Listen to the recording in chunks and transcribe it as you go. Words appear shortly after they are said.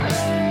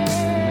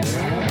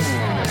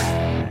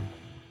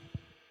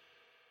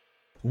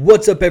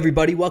What's up,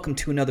 everybody? Welcome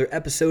to another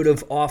episode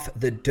of Off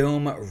the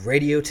Dome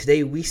Radio.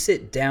 Today, we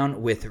sit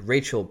down with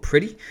Rachel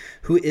Pretty,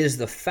 who is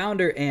the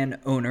founder and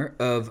owner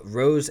of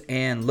Rose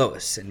and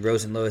Lois. And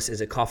Rose and Lois is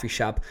a coffee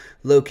shop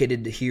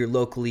located here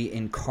locally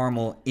in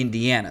Carmel,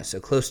 Indiana, so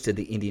close to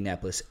the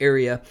Indianapolis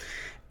area.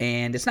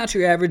 And it's not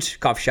your average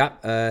coffee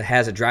shop.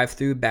 Has a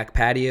drive-through, back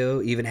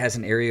patio, even has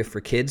an area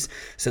for kids.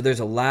 So there's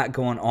a lot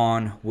going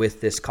on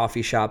with this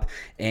coffee shop,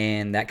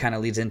 and that kind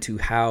of leads into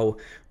how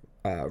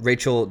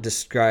Rachel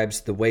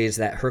describes the ways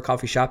that her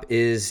coffee shop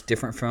is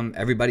different from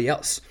everybody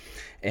else.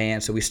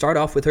 And so we start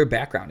off with her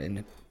background,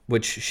 in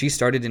which she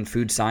started in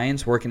food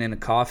science, working in a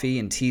coffee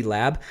and tea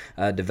lab,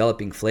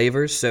 developing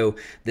flavors. So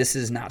this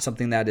is not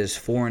something that is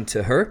foreign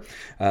to her.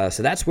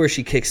 So that's where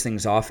she kicks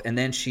things off. And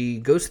then she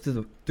goes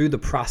through the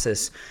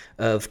process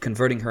of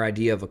converting her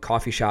idea of a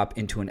coffee shop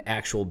into an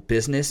actual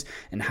business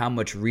and how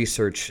much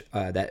research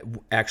that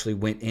actually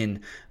went in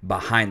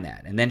behind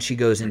that. And then she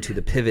goes into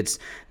the pivots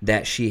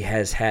that she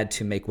has had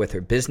to make with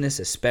her business,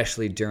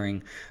 especially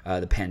during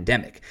the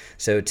pandemic.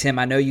 So Tim,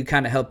 I know you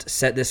kind of helped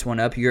set this one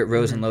up. You're at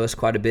Rose and Lois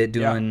quite a bit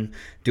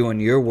doing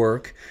your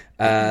work.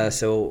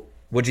 So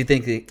what do you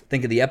think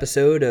of the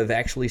episode of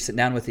actually sitting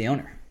down with the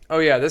owner? Oh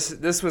yeah,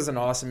 this was an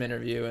awesome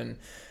interview, and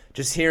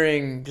just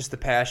hearing just the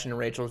passion in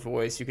Rachel's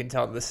voice, you can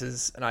tell this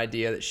is an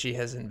idea that she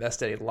has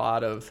invested a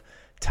lot of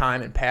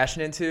time and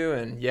passion into.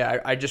 And yeah,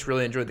 I just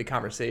really enjoyed the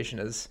conversation.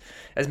 As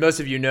most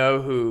of you know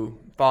who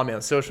follow me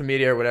on social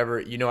media or whatever,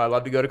 you know I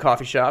love to go to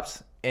coffee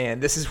shops. And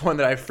this is one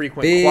that I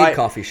frequent. Big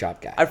coffee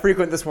shop guy. I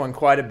frequent this one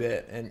quite a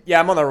bit. And yeah,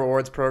 I'm on the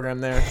rewards program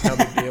there. No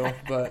big deal.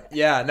 But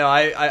yeah, no,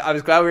 I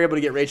was glad we were able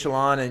to get Rachel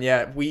on. And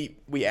yeah, we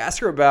asked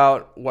her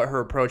about what her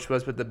approach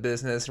was with the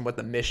business and what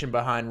the mission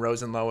behind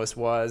Rose and Lois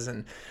was,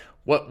 and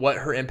what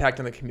her impact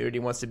on the community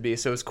wants to be.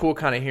 So it's cool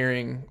kind of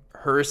hearing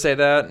her say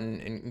that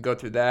and go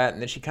through that.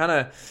 And then she kind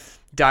of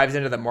dives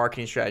into the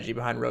marketing strategy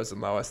behind Rose and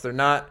Lois. They're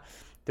not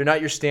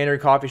your standard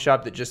coffee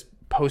shop that just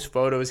post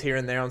photos here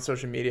and there on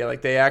social media.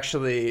 Like, they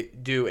actually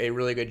do a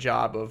really good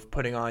job of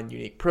putting on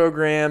unique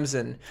programs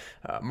and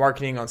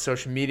marketing on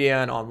social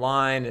media and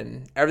online,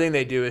 and everything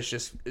they do is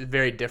just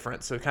very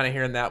different. So kind of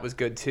hearing that was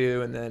good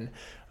too. And then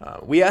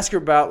we asked her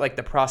about like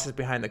the process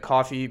behind the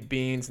coffee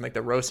beans and like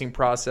the roasting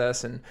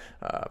process, and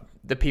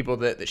the people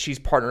that she's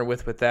partnered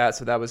with that.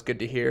 So that was good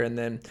to hear. And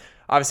then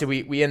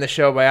obviously we end the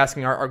show by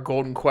asking our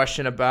golden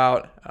question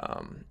about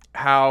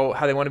how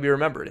they want to be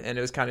remembered. And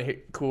it was kind of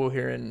cool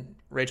hearing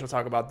Rachel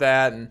talk about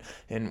that and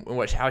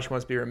how she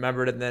wants to be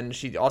remembered. And then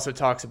she also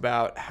talks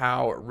about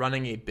how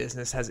running a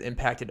business has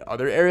impacted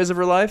other areas of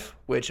her life,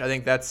 which I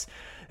think that's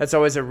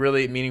always a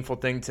really meaningful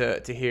thing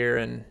to hear.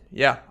 And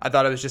yeah, I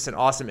thought it was just an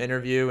awesome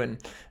interview.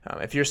 And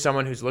if you're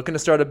someone who's looking to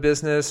start a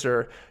business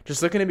or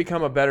just looking to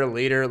become a better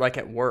leader, like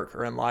at work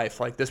or in life,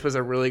 like this was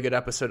a really good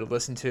episode to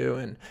listen to.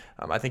 And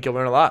I think you'll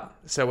learn a lot.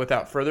 So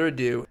without further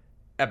ado,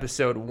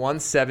 episode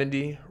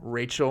 170,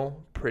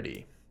 Rachel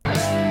Pretty.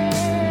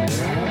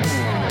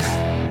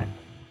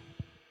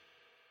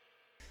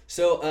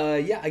 So,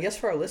 I guess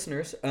for our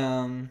listeners,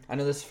 I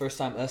know this is the first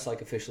time us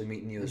officially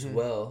meeting you as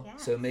well. Yeah.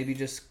 So maybe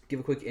just give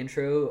a quick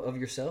intro of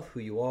yourself, who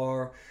you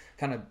are,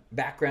 kind of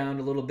background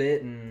a little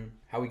bit, and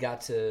how we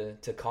got to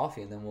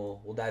coffee, and then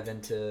we'll dive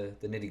into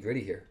the nitty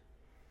gritty here.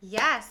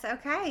 Yes,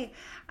 okay.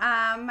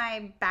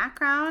 My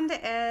background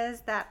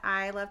is that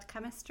I loved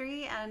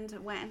chemistry and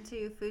went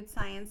into food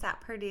science at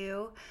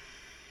Purdue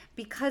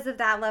because of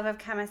that love of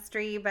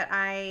chemistry, but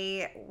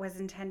I was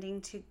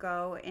intending to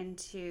go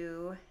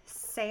into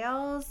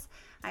sales.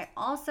 I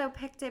also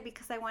picked it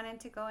because I wanted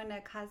to go into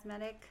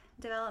cosmetic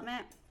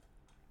development.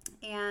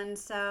 And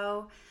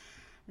so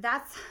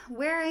that's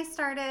where I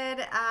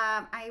started.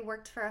 I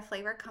worked for a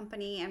flavor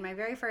company, and my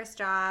very first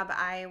job,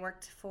 I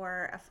worked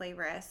for a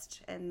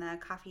flavorist in the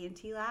coffee and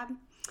tea lab.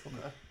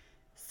 Okay.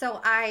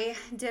 So I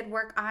did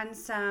work on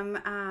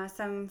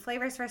some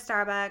flavors for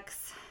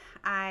Starbucks.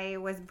 I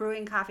was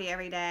brewing coffee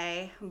every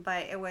day,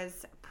 but it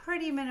was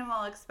pretty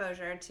minimal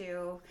exposure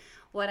to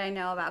what I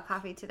know about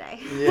coffee today.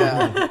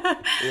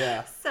 Yeah,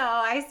 yeah. So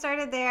I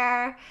started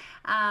there.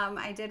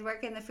 I did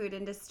work in the food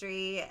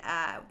industry,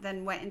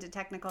 then went into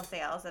technical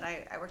sales, and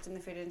I worked in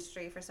the food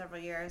industry for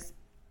several years.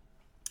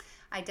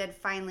 I did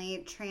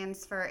finally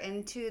transfer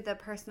into the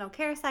personal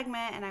care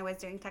segment, and I was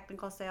doing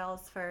technical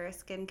sales for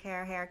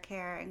skincare, hair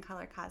care, and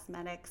color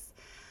cosmetics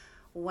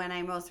when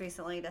I most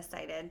recently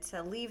decided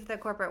to leave the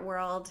corporate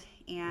world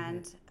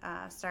and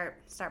start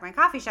my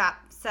coffee shop.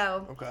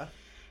 So okay.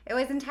 It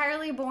was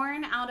entirely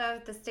born out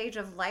of the stage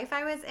of life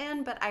I was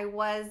in, but I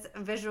was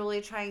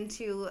visually trying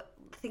to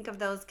think of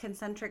those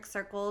concentric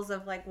circles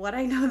of like what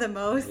I know the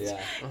most.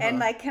 Yeah. And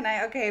like,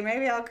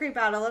 maybe I'll creep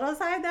out a little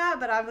side that,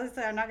 but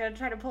obviously I'm not going to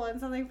try to pull in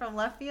something from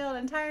left field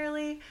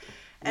entirely.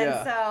 And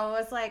so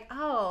it was like,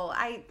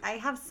 I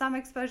have some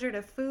exposure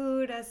to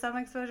food, some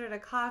exposure to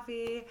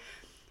coffee.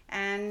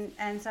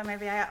 And so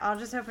maybe I'll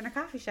just open a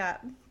coffee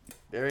shop.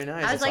 Very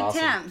nice. I was like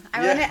awesome. Tim.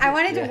 I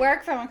wanted to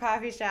work from a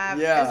coffee shop.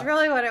 Yeah. Is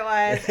really what it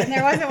was, and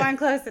there wasn't one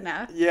close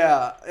enough.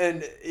 Yeah,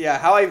 and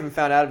how I even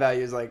found out about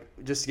you is like,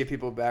 just to give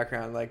people a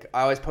background, like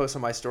I always post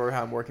on my story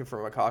how I'm working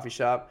from a coffee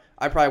shop.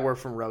 I probably work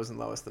from Rose and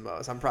Lois the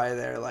most. I'm probably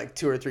there like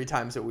 2 or 3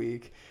 times a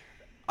week.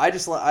 I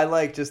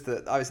like just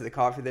obviously the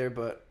coffee there,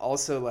 but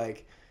also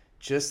like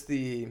just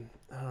the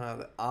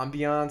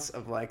ambiance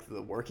of like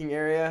the working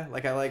area.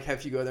 Like I like how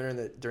if you go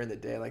there during the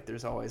day, like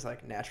there's always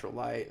like natural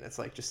light, and it's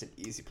like just an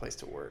easy place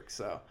to work.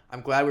 So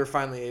I'm glad we're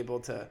finally able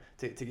to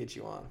get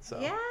you on. So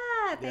Yeah,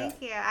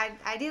 thank you.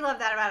 I do love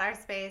that about our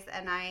space,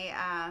 and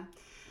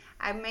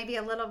I'm maybe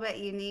a little bit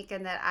unique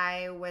in that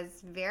I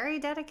was very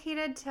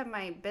dedicated to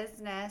my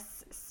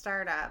business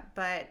startup,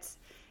 but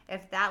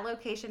if that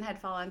location had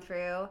fallen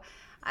through,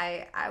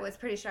 I was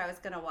pretty sure I was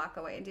going to walk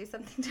away and do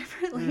something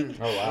differently.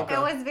 Oh, wow.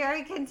 It was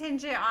very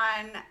contingent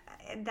on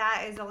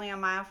that is only a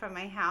mile from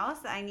my house.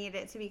 I need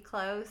it to be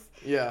close.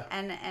 Yeah.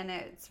 And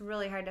it's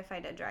really hard to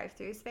find a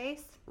drive-through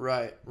space.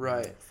 Right.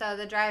 So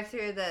the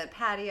drive-through, the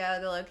patio,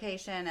 the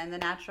location, and the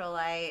natural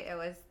light,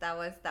 that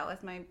was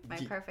my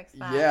perfect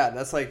spot. Yeah,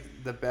 that's like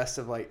the best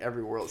of like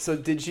every world. So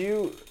did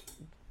you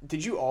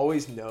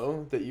always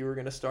know that you were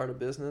going to start a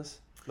business?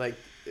 Like,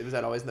 was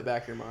that always in the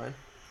back of your mind?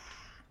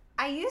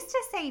 I used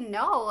to say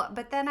no,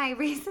 but then I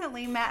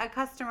recently met a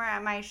customer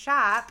at my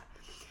shop.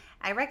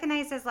 I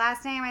recognized his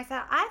last name. I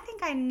said, I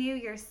think I knew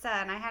your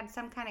son. I had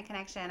some kind of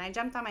connection. I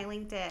jumped on my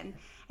LinkedIn.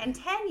 And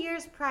 10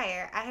 years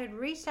prior, I had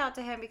reached out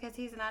to him because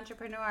he's an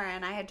entrepreneur,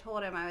 and I had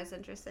told him I was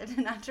interested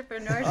in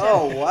entrepreneurship.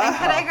 Oh, wow. And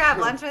could I grab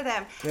lunch with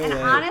him? No and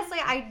way. honestly,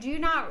 I do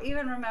not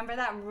even remember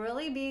that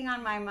really being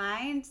on my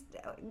mind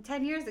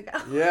 10 years ago.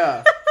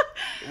 Yeah.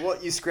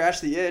 Well, you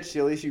scratched the itch.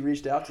 At least you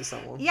reached out to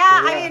someone.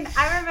 Yeah, So, I mean,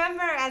 I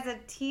remember as a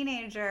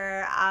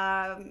teenager,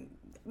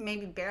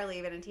 maybe barely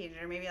even a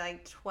teenager, maybe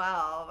like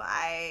 12,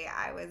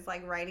 I was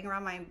like riding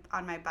around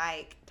on my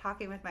bike,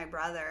 talking with my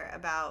brother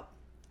about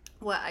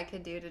what I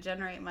could do to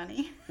generate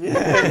money.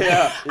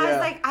 Yeah. I was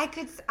like,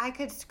 I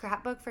could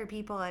scrapbook for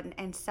people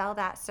and sell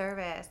that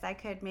service. I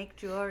could make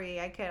jewelry.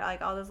 I could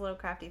like all those little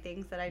crafty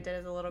things that I did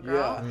as a little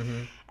girl. Yeah.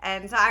 Mm-hmm.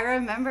 And so I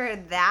remember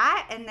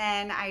that. And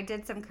then I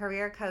did some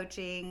career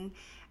coaching,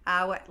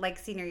 like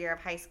senior year of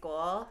high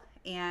school.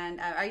 And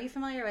are you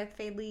familiar with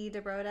Fadley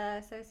DeBroda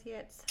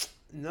Associates?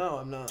 No,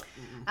 I'm not.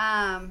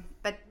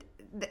 But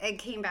it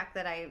came back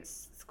that I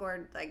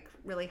scored like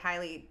really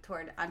highly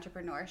toward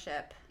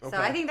entrepreneurship. So Okay.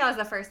 I think that was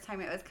the first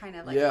time it was kind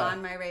of like Yeah.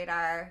 on my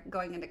radar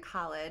going into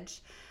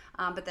college.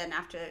 But then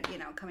after,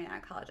 coming out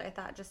of college, I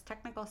thought just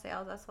technical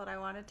sales, that's what I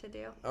wanted to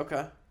do.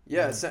 Okay.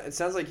 Yeah, it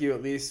sounds like you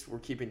at least were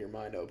keeping your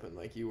mind open.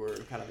 Like you were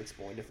kind of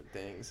exploring different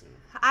things. And...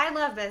 I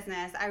love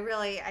business.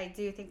 I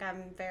do think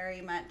I'm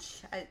very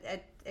much,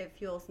 it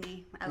fuels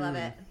me. I love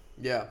it.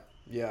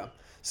 Yeah.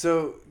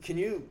 So can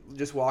you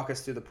just walk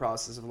us through the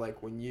process of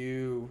like when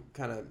you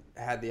kind of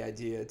had the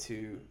idea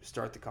to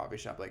start the coffee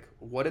shop? Like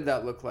what did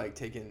that look like,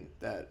 taking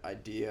that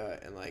idea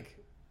and like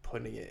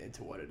putting it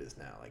into what it is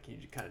now? Like can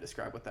you kind of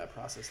describe what that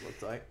process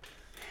looked like?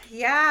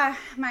 Yeah,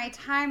 my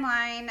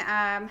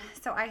timeline.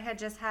 So I had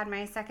just had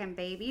my second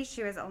baby.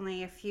 She was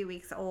only a few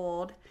weeks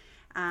old.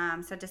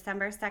 So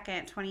December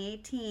 2nd,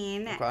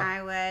 2018, Okay.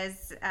 I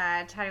was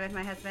chatting with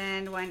my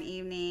husband one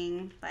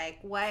evening, like,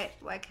 what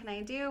can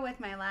I do with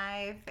my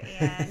life?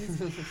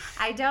 And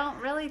I don't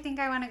really think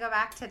I want to go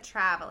back to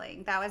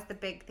traveling. That was the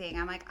big thing.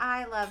 I'm like,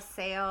 I love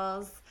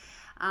sales,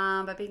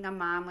 but being a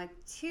mom with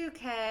 2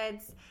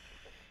 kids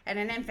and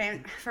an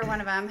infant for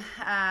one of them,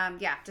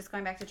 just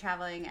going back to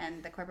traveling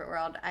and the corporate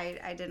world,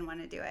 I didn't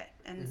want to do it.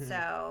 And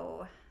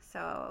so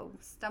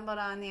stumbled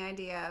on the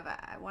idea of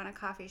I want a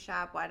coffee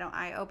shop. Why don't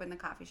I open the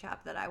coffee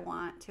shop that I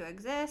want to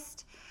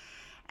exist?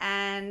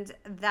 And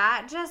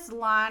that just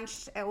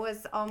launched. It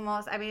was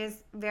almost,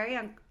 it's very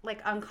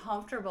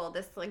uncomfortable,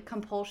 this like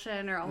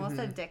compulsion or almost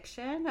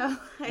addiction.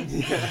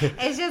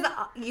 It's just,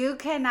 you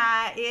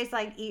cannot, it's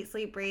like eat,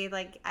 sleep, breathe.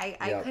 Like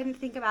I couldn't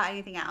think about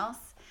anything else.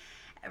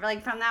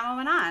 Like from that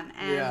moment on.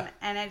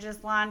 And it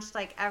just launched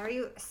like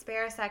every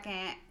spare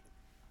second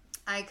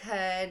I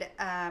could.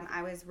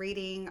 I was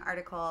reading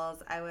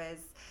articles. I was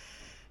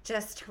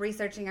just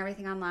researching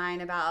everything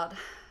online about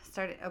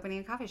started opening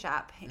a coffee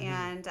shop.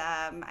 And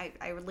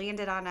I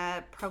landed on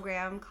a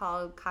program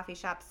called Coffee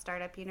Shop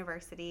Startup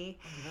University.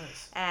 Oh,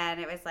 nice. And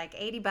it was like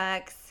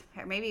 $80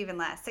 or maybe even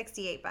less,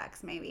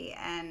 $68 maybe.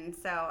 And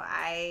so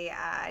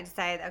I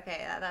decided,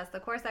 okay, that's the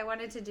course I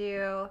wanted to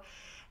do.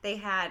 They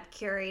had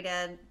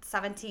curated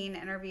 17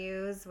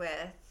 interviews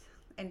with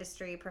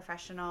industry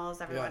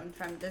professionals, everyone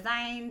from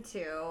design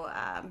to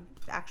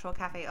actual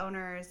cafe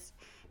owners,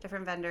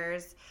 different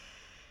vendors.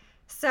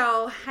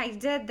 So I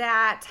did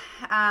that,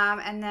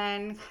 and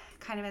then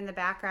kind of in the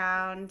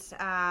background,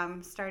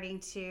 starting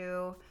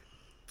to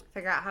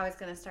figure out how I was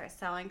going to start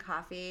selling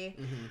coffee.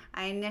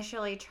 I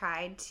initially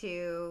tried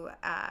to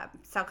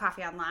sell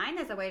coffee online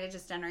as a way to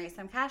just generate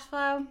some cash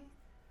flow.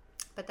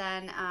 But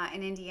then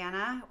in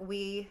Indiana,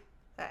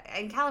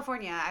 in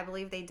California, I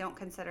believe they don't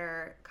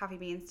consider coffee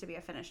beans to be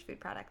a finished food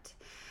product.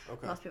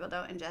 Okay. Most people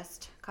don't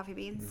ingest coffee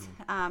beans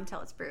till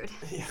it's brewed.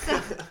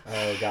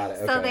 Oh, got it.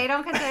 Okay. So they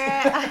don't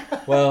consider it.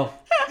 Well,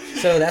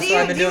 so that's Do what you-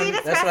 I've been do you doing.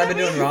 eat That's what I've been espresso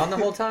doing beans? wrong the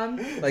whole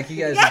time. Like you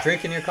guys Yeah.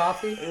 drinking your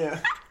coffee. Yeah.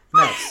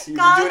 Nuts. You've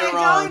been Colin, doing I it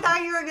totally wrong.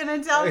 thought you were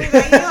gonna tell me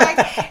that you like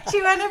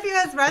chew on a few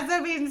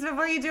espresso beans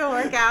before you do a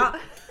workout.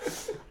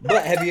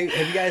 But have you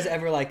guys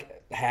ever like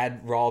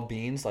had raw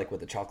beans like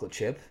with a chocolate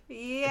chip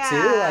Yeah.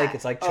 too? Like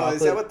it's like chocolate. Oh,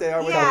 is that what they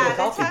are? Yeah, chocolate the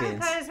coffee chocolate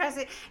beans. coated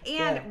espresso.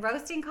 And Yeah.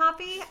 roasting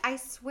coffee, I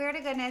swear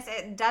to goodness,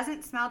 it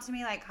doesn't smell to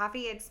me like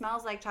coffee. It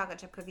smells like chocolate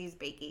chip cookies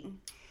baking.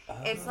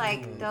 It's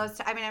like those.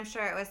 I mean, I'm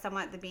sure it was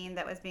somewhat the bean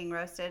that was being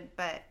roasted,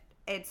 but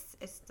it's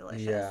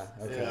delicious. Yeah.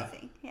 It's Okay.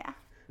 amazing. Yeah.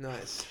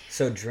 Nice.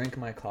 So drink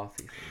my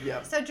coffee.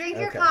 Yeah. So drink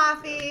your Okay.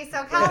 coffee.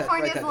 So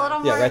California's that a little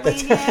down. Yeah, more write that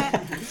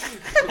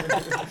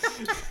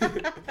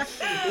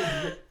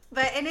lenient.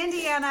 But in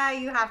Indiana,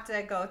 you have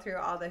to go through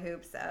all the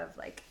hoops of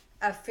like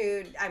a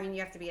food. I mean, you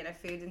have to be in a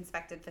food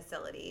inspected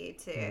facility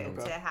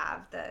to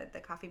have the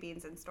coffee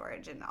beans in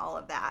storage and all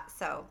of that.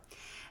 So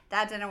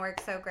that didn't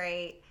work so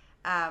great.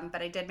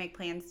 But I did make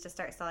plans to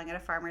start selling at a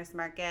farmer's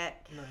market.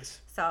 Nice.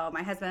 So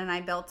my husband and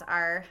I built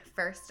our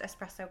first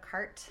espresso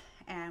cart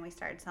and we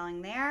started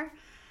selling there.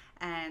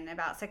 And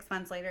about 6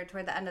 months later,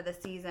 toward the end of the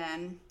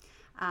season,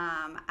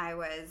 I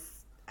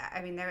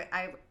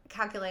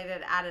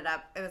calculated, added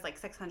up, it was like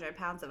 600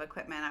 pounds of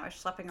equipment. I was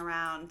schlepping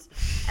around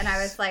and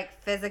I was like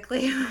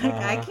physically like,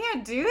 I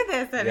can't do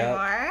this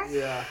anymore.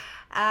 Yeah.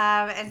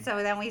 And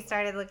so then we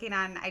started looking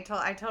on, I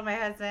told my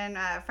husband,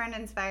 a friend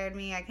inspired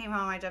me. I came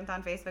home, I jumped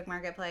on Facebook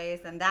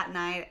Marketplace, and that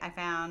night I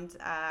found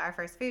our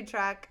first food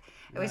truck.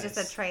 It was just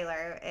Nice. a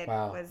trailer. It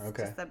Wow, was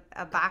okay. just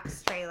a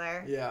box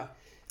trailer. Yeah.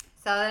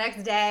 So the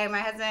next day, my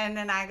husband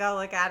and I go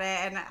look at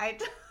it, and I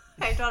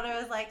told him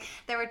it was like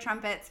there were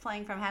trumpets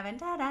playing from heaven,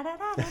 da da da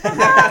da da da,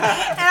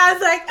 and I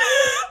was like,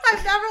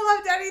 I've never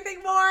loved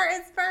anything more.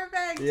 It's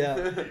perfect.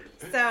 Yeah.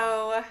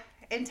 So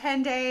in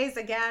 10 days,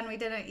 again, we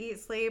didn't eat,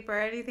 sleep, or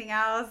anything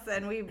else,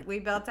 and we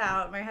built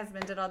out. My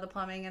husband did all the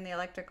plumbing and the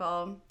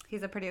electrical.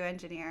 He's a Purdue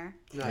engineer,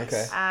 Nice.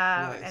 Okay.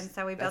 Nice. and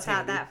so we That's built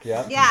out handy. that.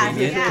 Yeah. Yeah,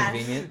 Convenient. yeah.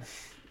 Convenient.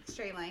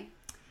 Extremely.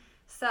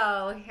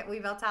 So we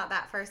built out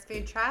that first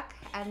food truck,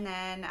 and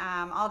then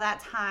all that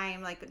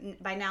time,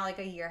 like by now, like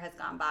a year has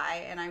gone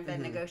by, and I've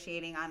been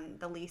negotiating on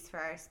the lease for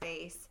our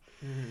space.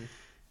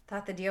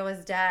 Thought the deal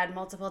was dead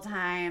multiple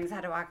times,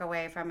 had to walk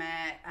away from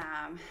it,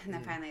 and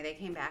then finally they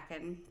came back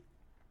and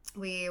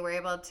we were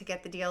able to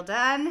get the deal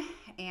done.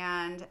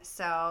 And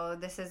so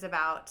this is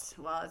about,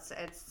 well,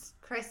 it's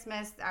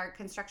Christmas. Our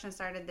construction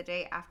started the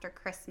day after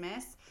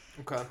Christmas,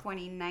 Okay.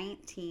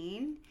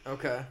 2019.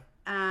 Okay.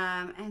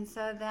 And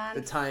so then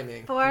The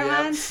timing. 4 Yep.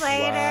 months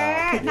later,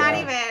 Wow. not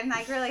Yeah. even,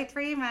 like really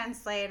 3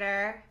 months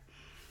later,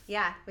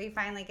 yeah, we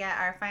finally get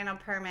our final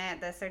permit,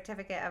 the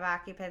certificate of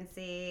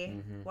occupancy,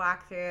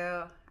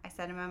 walkthrough. I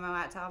sent a memo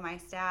out to all my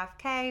staff.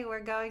 Okay, we're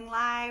going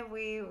live.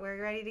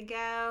 We're ready to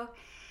go.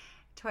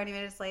 20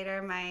 minutes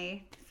later,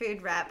 my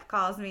food rep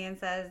calls me and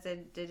says,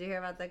 "Did you hear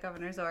about the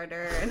governor's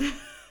order?" And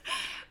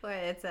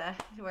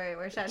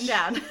we're shutting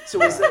down. So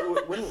was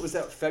that when was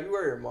that?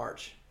 February or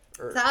March?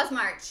 Or, So that was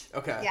March.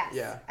 Okay, Yes.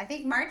 yeah. I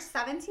think March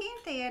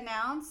 17th they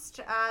announced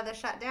the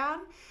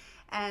shutdown,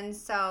 and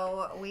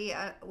so we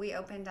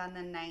opened on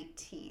the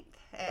 19th.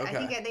 I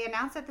Okay. think they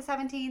announced it the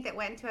 17th. It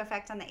went into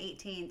effect on the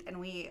 18th, and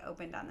we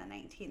opened on the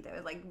 19th. It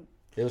was like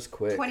It was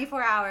quick.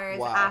 24 hours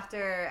Wow.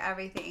 after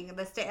everything.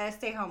 The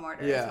stay home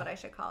order Yeah. is what I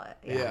should call it.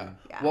 Yeah.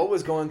 Yeah. What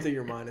was going through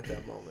your mind at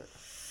that moment?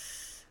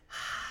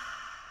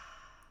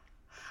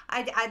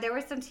 There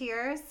were some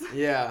tears.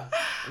 Yeah.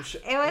 I'm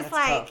sure, It was that's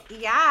like, tough.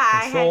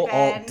 yeah, Control I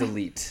had Alt been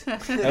Delete.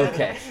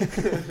 Okay.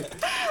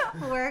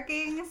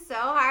 working so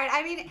hard.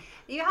 I mean,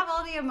 you have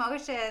all the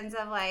emotions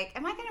of like,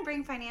 am I going to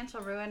bring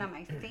financial ruin on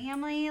my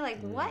family? Like,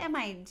 what am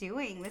I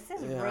doing? This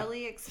is Yeah.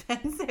 really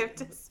expensive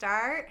to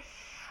start.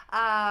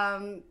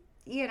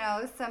 You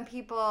know, some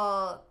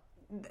people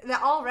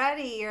that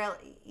already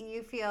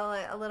you feel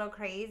a little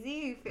crazy.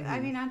 You feel, I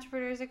mean,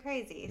 entrepreneurs are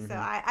crazy. So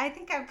I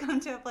think I've come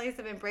to a place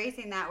of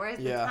embracing that. Whereas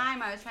Yeah. the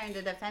time I was trying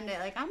to defend it,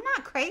 like, I'm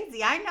not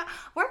crazy. I know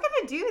we're going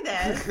to do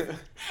this.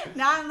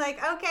 Now I'm like,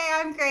 okay,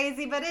 I'm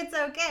crazy, but it's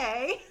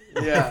okay.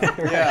 Yeah,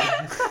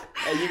 yeah.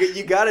 And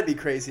you got to be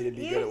crazy to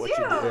be good at what you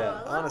do. a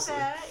little Honestly.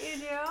 bit,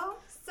 you do.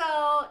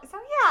 So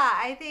yeah,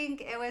 I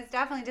think it was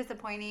definitely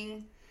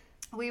disappointing.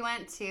 We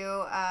went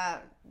to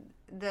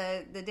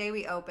the day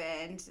we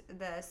opened,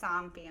 the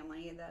Som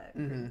family,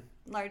 the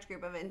large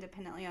group of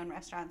independently owned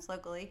restaurants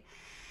locally.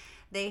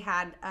 They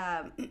had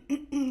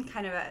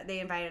they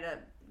invited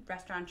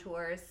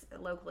restaurateurs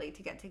locally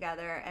to get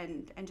together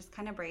and just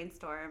kind of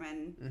brainstorm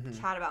and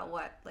chat about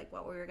what we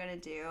were going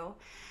to do.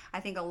 I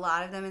think a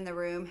lot of them in the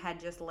room had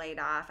just laid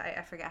off.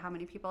 I forget how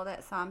many people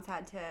that Soms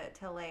had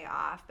to lay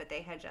off, but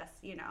they had just,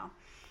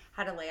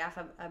 had to lay off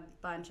a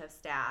bunch of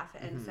staff.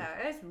 And so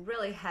it was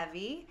really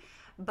heavy.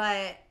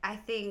 But I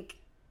think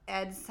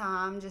Ed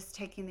Som just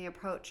taking the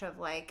approach of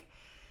like,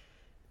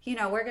 you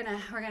know, we're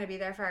gonna be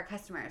there for our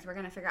customers. We're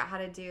gonna figure out how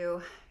to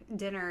do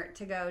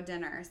to-go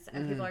dinners,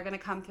 and people are gonna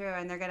come through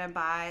and they're gonna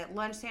buy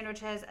lunch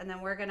sandwiches, and then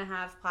we're gonna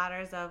have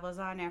platters of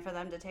lasagna for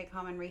them to take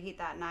home and reheat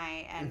that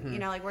night. And you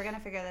know, like, we're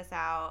gonna figure this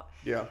out.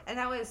 Yeah. And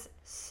that was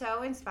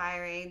so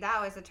inspiring. That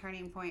was a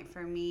turning point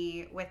for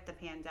me with the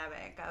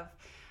pandemic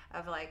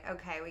of like,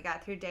 okay, we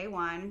got through day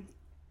one.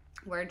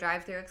 We're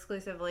drive-through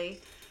exclusively.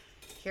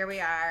 Here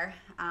we are.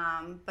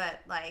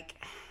 But like,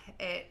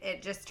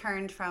 it just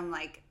turned from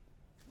like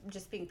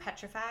just being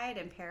petrified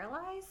and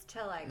paralyzed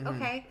to like,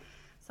 okay,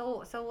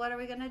 so what are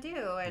we gonna do?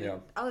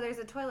 And there's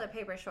a toilet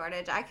paper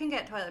shortage. I can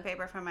get toilet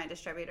paper from my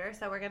distributor,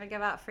 so we're gonna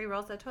give out free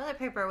rolls of toilet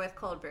paper with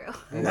cold brew.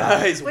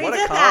 Nice. We What a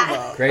did combo.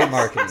 that. Great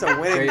marketing. It's a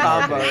winning Great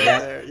combo marketing.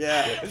 right there.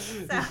 Yeah.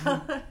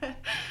 So,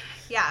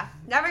 yeah,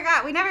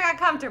 we never got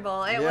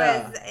comfortable. It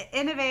was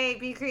innovate,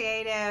 be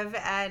creative,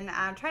 and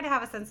try to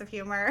have a sense of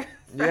humor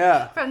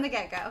from the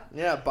get-go.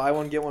 Yeah, buy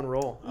one, get one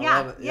roll. I Yeah,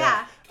 love it.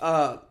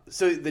 Yeah.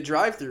 So the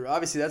drive-through,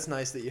 obviously that's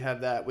nice that you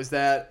have that. Was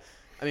that,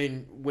 I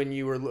mean, when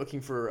you were looking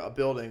for a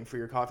building for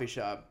your coffee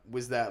shop,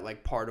 was that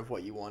like part of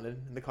what you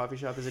wanted in the coffee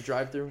shop as a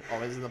drive-through?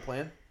 Always in the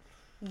plan?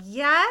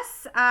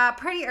 Yes,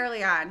 pretty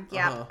early on.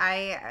 Yeah,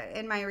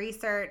 in my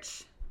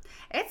research,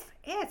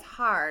 it's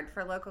hard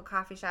for local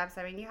coffee shops.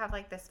 I mean, you have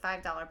like this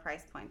 $5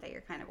 price point that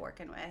you're kind of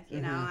working with,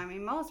 you know. I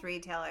mean, most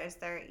retailers,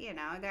 their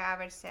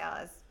average sale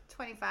is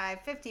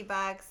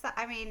 $25-$50.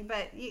 I mean,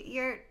 but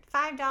you're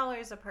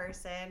 $5 a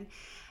person.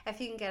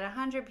 If you can get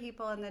 100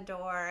 people in the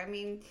door, I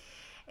mean,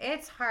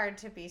 it's hard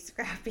to be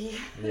scrappy.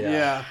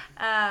 Yeah.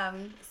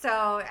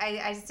 So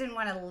I just didn't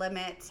want to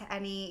limit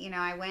any, you know,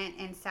 I went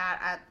and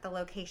sat at the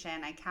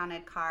location. I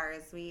counted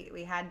cars.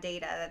 We had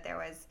data that there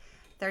was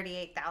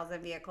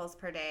 38,000 vehicles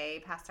per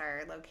day past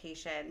our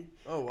location.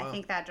 Oh, wow. I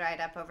think that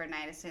dried up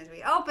overnight as soon as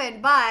we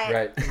opened, but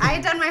Right. I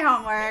had done my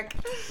homework.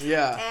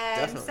 Yeah,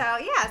 And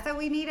definitely. so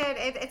we needed,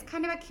 it's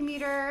kind of a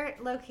commuter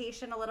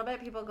location a little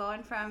bit. People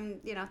going from,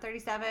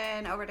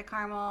 37 over to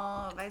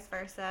Carmel, vice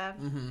versa.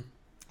 Mm-hmm.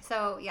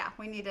 So yeah,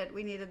 we needed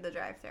the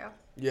drive-through.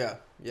 Yeah,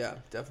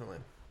 definitely.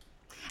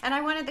 And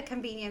I wanted the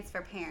convenience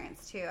for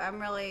parents too.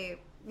 I'm really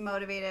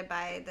motivated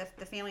by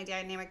the family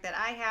dynamic that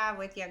I have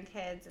with young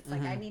kids. It's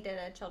like I needed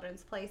a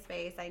children's play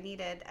space. I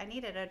needed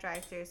a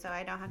drive-through so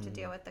I don't have to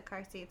deal with the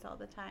car seats all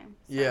the time.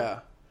 So.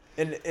 Yeah.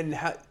 And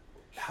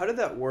how did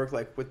that work,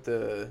 like with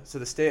the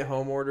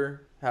stay-at-home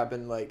order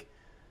happened? Like,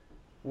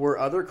 were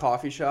other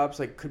coffee shops,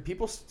 like, could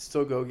people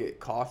still go get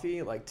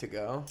coffee, like, to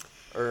go?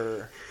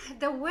 Or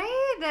the way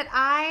that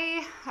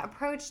I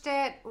approached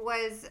it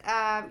was,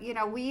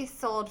 we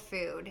sold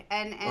food.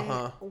 And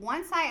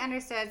once I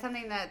understood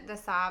something that the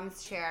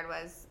Psalms shared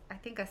was, I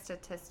think, a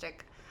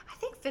statistic. I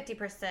think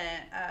 50%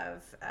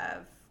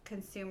 of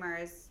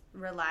consumers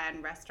rely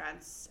on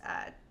restaurants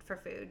for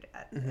food,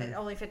 and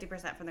only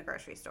 50% from the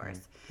grocery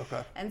stores.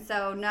 Okay. And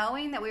so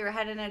knowing that we were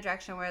headed in a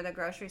direction where the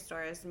grocery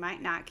stores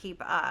might not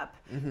keep up,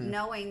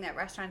 knowing that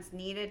restaurants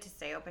needed to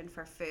stay open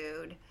for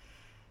food,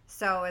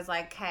 so it was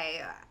like,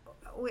 hey,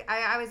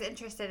 I was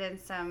interested in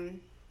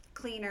some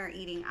cleaner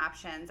eating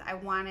options. I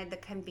wanted the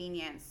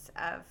convenience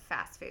of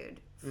fast food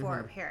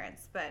for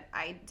parents, but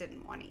I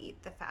didn't want to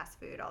eat the fast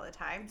food all the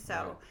time.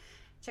 So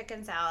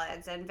chicken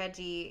salads and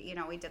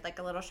veggie, we did like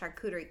a little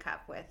charcuterie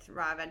cup with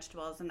raw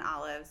vegetables and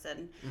olives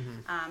and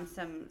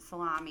some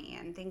salami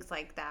and things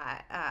like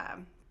that.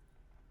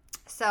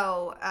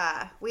 So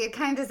we had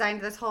kind of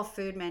designed this whole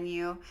food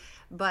menu,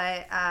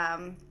 but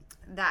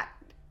that,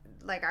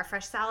 like our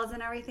fresh salads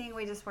and everything,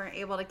 we just weren't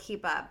able to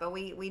keep up. But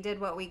we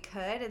did what we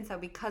could, and so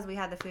because we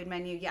had the food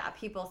menu,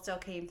 people still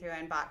came through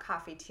and bought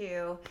coffee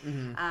too.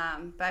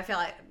 But I feel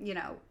like,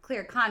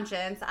 clear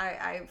conscience,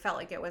 I felt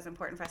like it was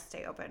important for us to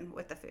stay open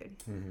with the food.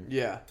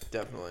 Yeah,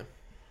 definitely.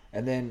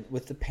 And then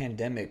with the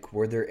pandemic,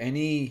 were there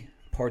any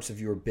parts of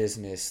your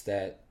business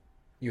that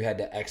you had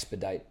to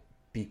expedite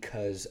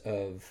because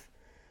of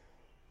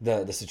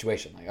the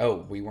situation?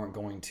 Like, we weren't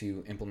going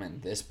to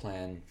implement this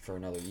plan for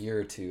another year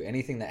or two.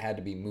 Anything that had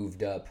to be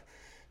moved up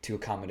to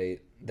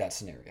accommodate that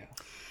scenario?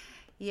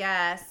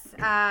 Yes.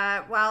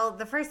 Well,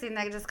 the first thing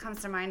that just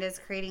comes to mind is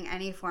creating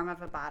any form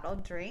of a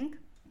bottled drink.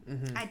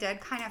 I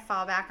did kind of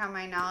fall back on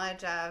my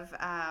knowledge of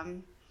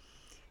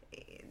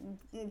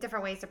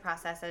different ways to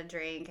process a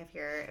drink. If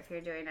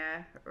you're doing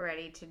a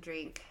ready to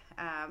drink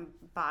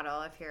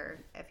bottle, if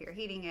you're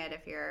heating it,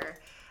 if you're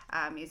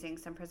using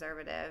some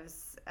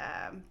preservatives.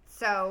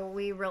 So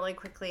we really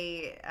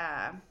quickly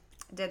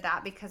did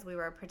that because we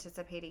were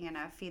participating in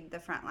a Feed the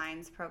Front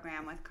Lines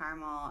program with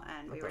Carmel,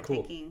 and we were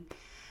taking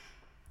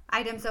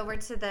items over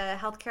to the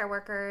healthcare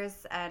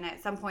workers, and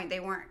at some point they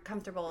weren't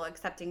comfortable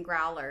accepting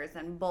growlers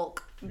and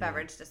bulk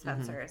beverage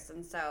dispensers.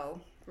 And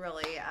so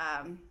really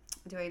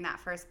doing that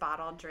first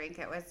bottled drink,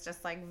 it was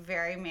just like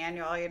very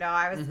manual.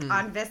 I was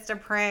on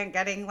Vistaprint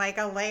getting like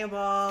a label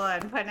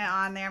and putting it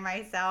on there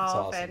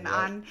myself, and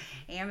on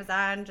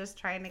Amazon just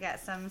trying to get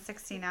some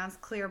 16-ounce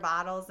clear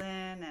bottles in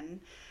and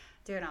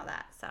doing all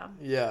that. So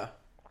yeah,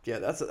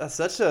 that's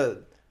such a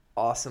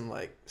awesome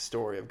like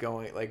story of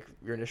going, like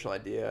your initial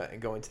idea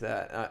and going to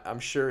that. I'm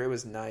sure it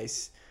was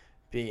nice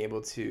being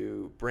able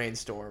to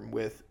brainstorm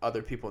with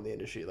other people in the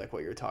industry, like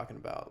what you're talking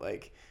about.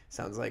 Like,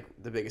 sounds like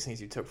the biggest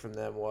things you took from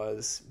them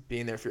was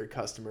being there for your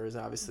customers,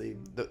 and obviously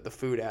the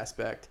food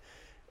aspect.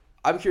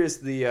 I'm curious,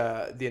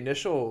 the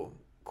initial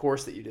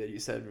course that you did, you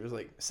said it was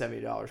like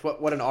 $70.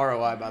 What an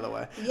ROI, by the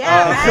way.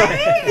 Yeah,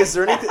 right? Is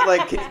there anything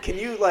like can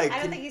you like?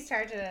 I don't think he's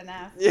charging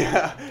enough.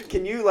 Yeah,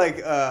 can you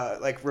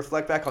like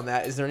reflect back on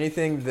that? Is there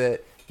anything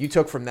that you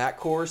took from that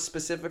course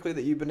specifically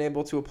that you've been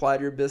able to apply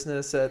to your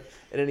business at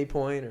any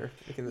point, or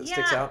anything that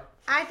sticks out?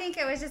 I think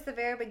it was just the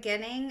very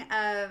beginning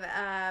of,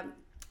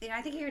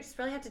 I think you just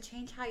really have to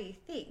change how you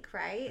think,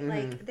 right?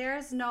 Like,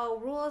 there's no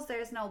rules,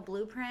 there's no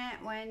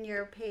blueprint when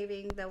you're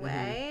paving the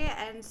way.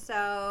 And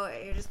so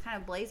you're just kind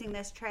of blazing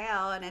this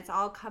trail, and it's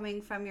all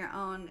coming from your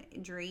own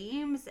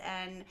dreams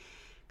and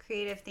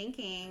creative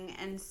thinking.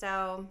 And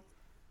so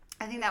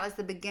I think that was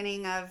the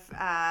beginning of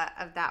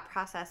that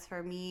process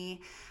for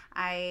me.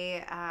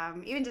 I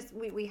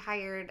we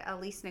hired a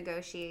lease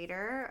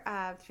negotiator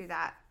through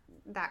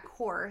that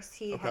course.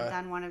 He had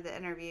done one of the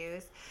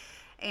interviews,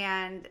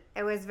 and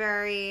it was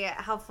very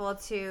helpful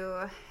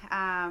to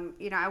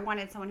I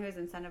wanted someone who was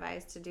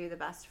incentivized to do the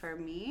best for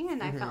me,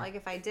 and I felt like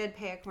if I did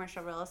pay a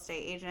commercial real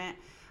estate agent,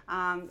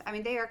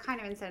 they are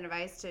kind of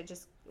incentivized to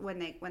just when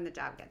the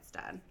job gets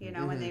done,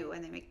 when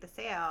they make the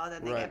sale,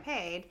 then they get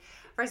paid.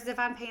 Versus if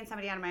I'm paying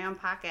somebody out of my own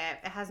pocket,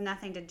 it has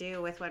nothing to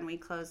do with when we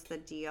close the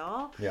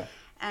deal. Yeah.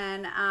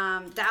 And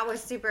that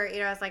was super,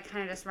 I was like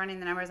kind of just running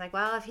the numbers like,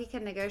 well, if he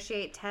can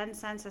negotiate 10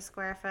 cents a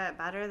square foot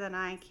better than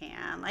I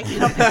can, like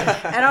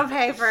it'll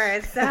pay for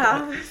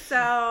itself.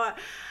 So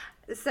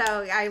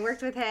I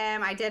worked with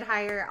him. I did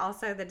hire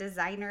also the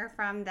designer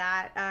from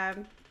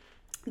that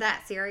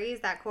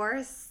series, that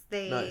course.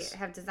 They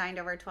have designed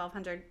over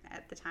 1,200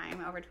 at the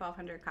time, over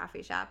 1,200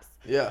 coffee shops.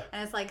 Yeah.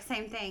 And it's like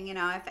same thing,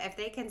 if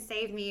they can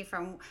save me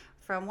from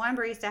one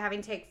barista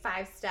having to take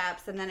 5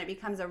 steps, and then it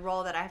becomes a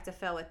role that I have to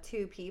fill with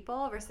 2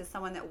 people versus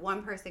someone that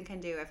one person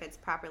can do if it's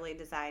properly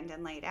designed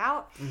and laid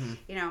out.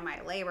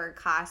 My labor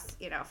costs,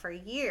 for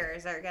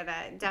years are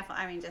gonna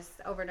definitely, just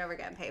over and over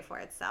again pay for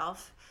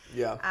itself.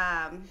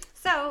 Yeah.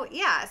 So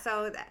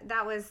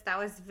that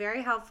was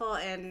very helpful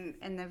in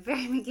the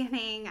very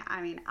beginning.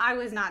 I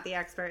was not the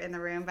expert in the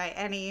room by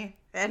any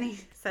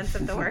sense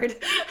of the word.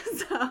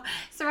 So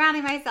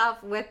surrounding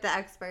myself with the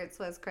experts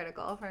was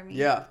critical for me.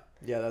 Yeah.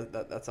 Yeah,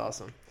 that's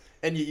awesome.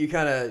 And you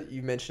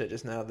mentioned it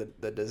just now,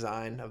 the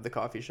design of the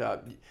coffee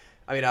shop.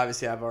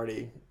 Obviously I've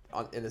already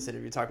in this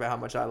interview talked about how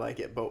much I like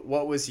it, but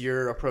what was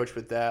your approach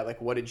with that? Like,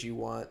 what did you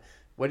want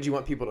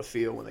people to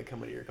feel when they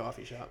come into your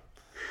coffee shop?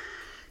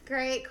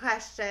 Great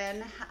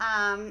question.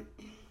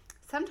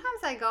 Sometimes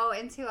I go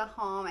into a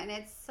home and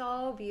it's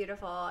so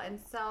beautiful, and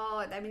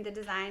so the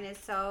design is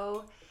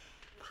so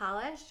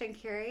polished and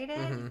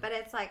curated, but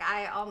it's like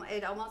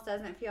it almost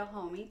doesn't feel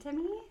homey to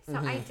me. So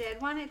I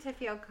did want it to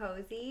feel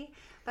cozy,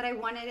 but I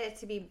wanted it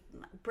to be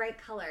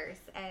bright colors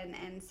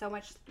and so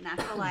much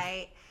natural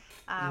light.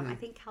 I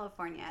think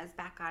California is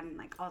back on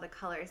like all the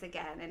colors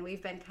again, and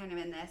we've been kind of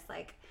in this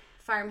like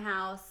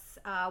farmhouse,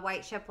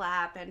 white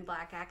shiplap and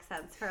black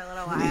accents for a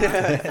little while.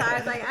 So I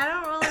was like, I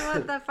don't really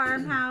want the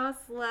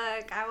farmhouse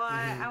look.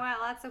 I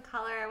want lots of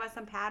color. I want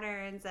some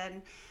patterns.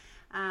 And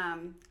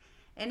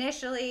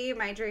initially,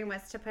 my dream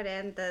was to put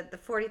in the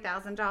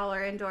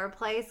 $40,000 indoor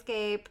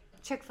playscape,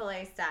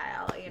 Chick-fil-A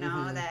style,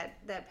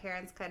 that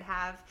parents could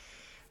have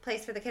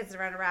place for the kids to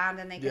run around,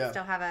 and they could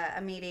still have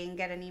a meeting,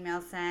 get an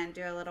email sent,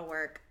 do a little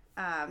work.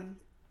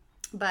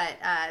 But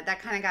that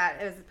kind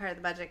of it was part of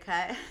the budget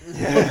cut.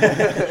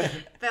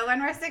 But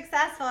when we're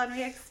successful and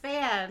we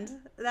expand,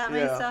 that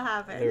may still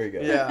happen. There we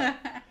go. Yeah.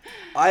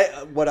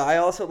 What I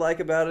also like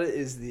about it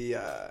is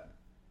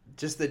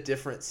just the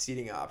different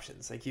seating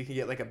options. Like, you can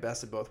get like a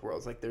best of both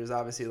worlds. Like, there's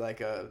obviously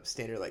like a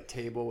standard like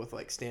table with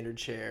like standard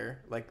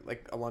chair, like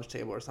a lunch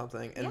table or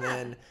something, and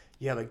then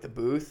you have like the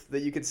booth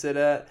that you could sit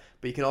at,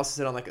 but you can also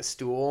sit on like a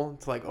stool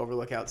to like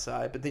overlook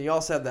outside. But then you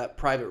also have that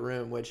private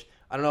room, which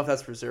I don't know if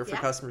that's reserved for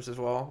customers as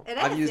well. It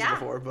is, I've used it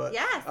before, but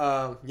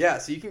so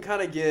you can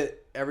kind of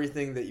get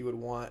everything that you would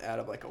want out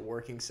of like a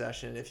working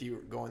session if you're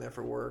going there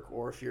for work,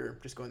 or if you're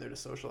just going there to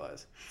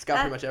socialize. It's got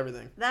pretty much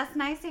everything. That's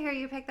nice to hear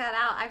you pick that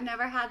out. I've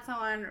never had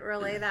someone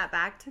relay that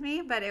back to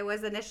me, but it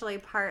was initially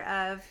part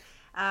of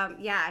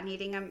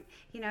needing them.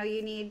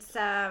 You need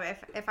some,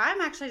 if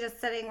I'm actually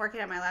just sitting working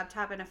at my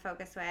laptop in a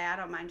focused way, I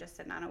don't mind just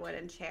sitting on a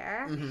wooden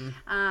chair.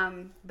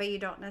 But you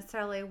don't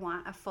necessarily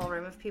want a full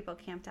room of people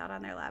camped out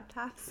on their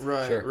laptops.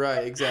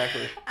 Right,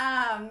 exactly.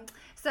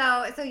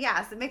 So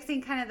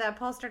mixing kind of the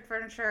upholstered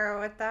furniture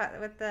with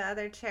the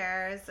other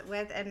chairs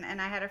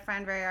and I had a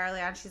friend very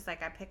early on. She's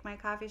like, I pick my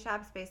coffee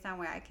shops based on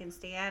where I can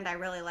stand. I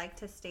really like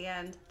to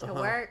stand to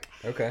work.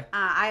 Okay.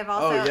 I've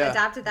also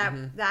adopted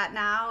that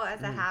now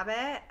as a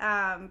habit.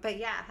 But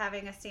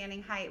having a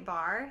standing height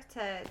bar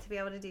to be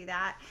able to do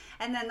that,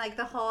 and then like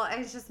the whole,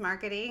 it's just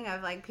marketing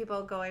of like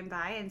people going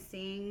by and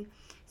seeing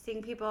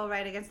seeing people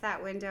right against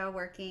that window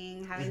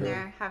working, having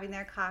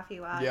their coffee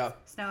while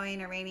it's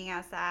snowing or raining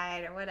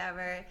outside or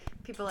whatever.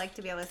 People like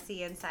to be able to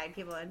see inside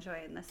people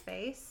enjoying the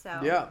space. So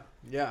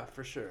yeah,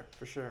 for sure.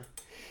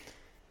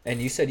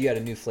 And you said you had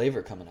a new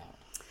flavor coming out.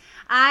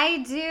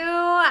 I do.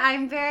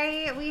 I'm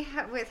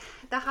with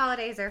the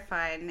holidays are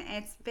fun.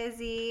 It's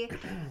busy.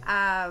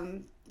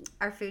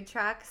 Our food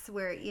trucks,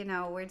 we're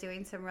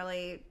doing some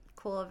really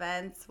cool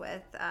events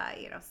with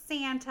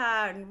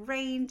Santa and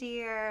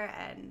reindeer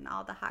and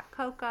all the hot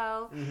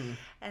cocoa.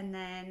 And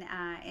then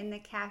in the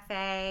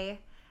cafe,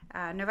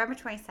 November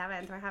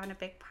 27th, we're having a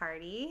big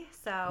party.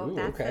 So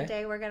that's the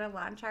day we're going to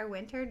launch our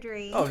winter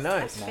drinks. Oh,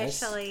 nice.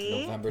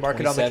 Officially. November 27th. Mark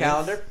it on the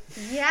calendar.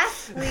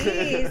 Yes,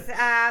 please.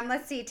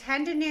 Let's see,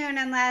 10 to noon,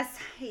 unless,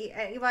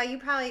 you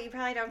probably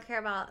don't care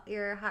about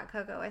your hot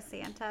cocoa with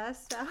Santa,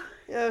 so.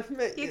 Yeah,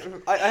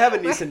 I have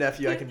a niece and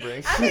nephew I can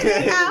bring.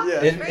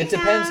 It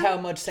depends how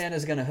much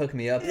Santa's going to hook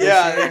me up.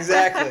 Yeah,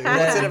 exactly.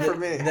 What's in it for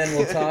me? Then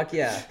we'll talk,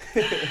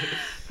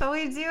 But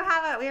we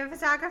have a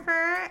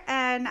photographer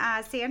and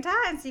Santa,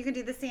 and so you can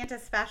do the Santa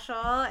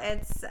special.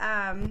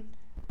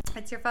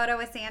 It's your photo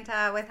with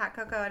Santa with hot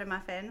cocoa and a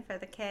muffin for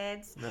the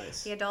kids.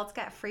 Nice. The adults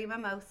get free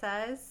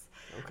mimosas.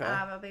 Okay.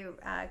 It'll be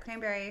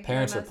cranberry.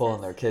 Parents mimosas. are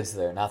pulling their kids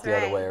there, not the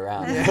other way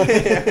around.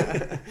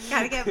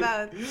 Gotta get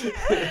both.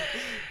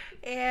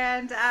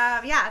 And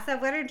so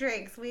winter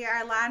drinks. We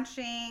are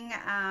launching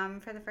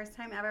for the first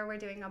time ever. We're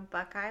doing a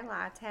Buckeye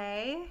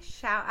latte.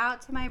 Shout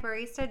out to my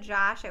barista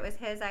Josh. It was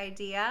his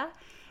idea,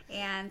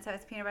 and so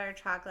it's peanut butter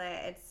chocolate.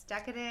 It's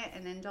decadent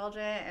and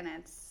indulgent, and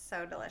it's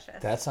so delicious.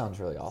 That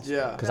sounds really awesome.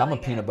 Yeah, because really I'm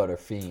a peanut butter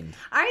fiend.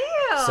 Are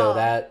you? So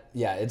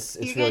it's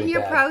you're really getting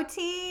your bad.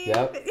 protein.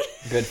 Yep.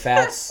 Good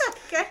fats.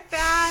 Good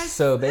fats.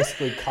 So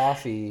basically,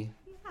 coffee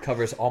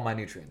covers all my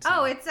nutrients.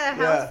 Oh, it's a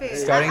health food.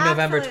 Starting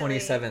November Absolutely.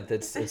 27th,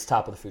 it's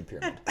top of the food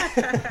pyramid.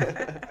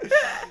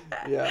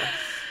 Yeah,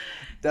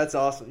 that's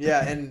awesome.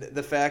 Yeah, and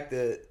the fact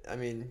that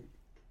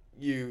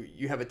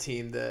you have a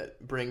team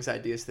that brings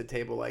ideas to the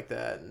table like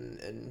that,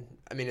 and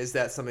is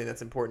that something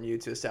that's important to you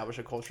to establish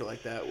a culture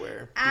like that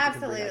where people can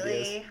bring ideas?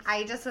 Absolutely.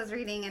 I just was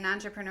reading an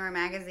Entrepreneur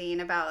magazine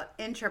about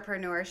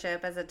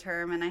intrapreneurship as a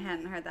term, and I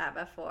hadn't heard that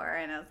before.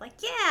 And I was like,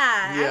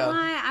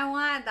 I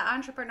want the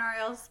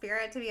entrepreneurial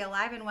spirit to be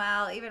alive and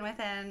well, even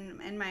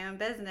in my own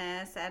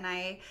business. And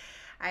I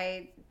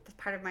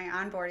part of my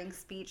onboarding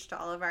speech to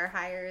all of our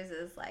hires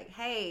is like,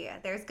 hey,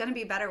 there's going to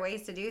be better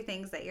ways to do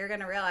things that you're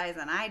going to realize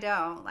and I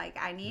don't. Like,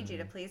 I need you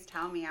to please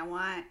tell me. I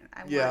want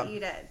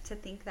you to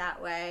think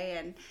that way.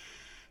 And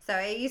so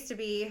it used to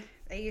be,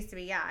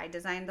 I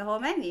designed the whole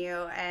menu,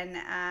 and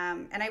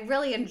I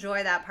really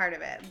enjoy that part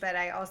of it. But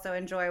I also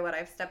enjoy what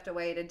I've stepped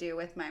away to do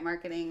with my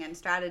marketing and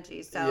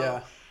strategy.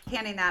 So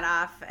handing that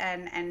off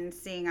and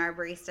seeing our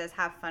baristas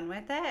have fun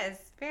with it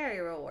is very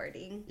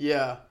rewarding.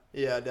 Yeah,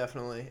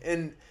 definitely.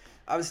 And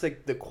obviously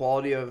the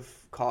quality of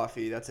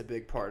coffee, that's a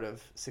big part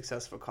of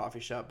success of a coffee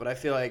shop. But I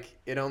feel like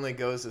it only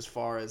goes as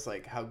far as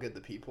like how good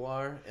the people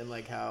are, and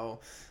like how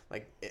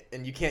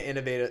and you can't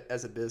innovate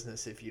as a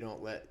business if you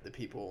don't let the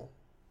people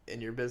in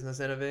your business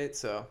innovate.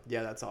 So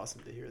yeah, that's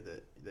awesome to hear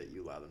that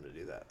you allow them to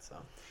do that. So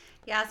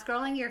yeah,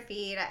 scrolling your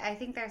feed, I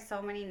think there's so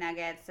many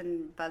nuggets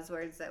and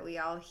buzzwords that we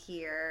all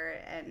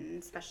hear,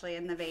 and especially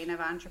in the vein of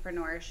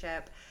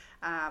entrepreneurship.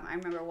 I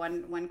remember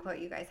one quote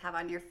you guys have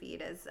on your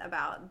feed is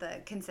about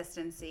the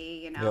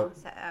consistency, Yep.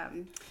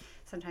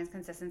 Sometimes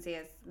consistency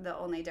is the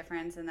only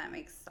difference, and that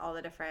makes all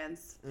the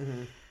difference.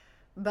 Mm-hmm.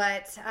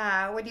 But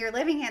when you're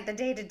living it the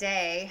day to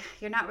day,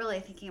 you're not really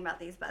thinking about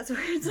these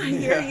buzzwords.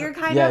 Like you're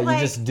kind of like,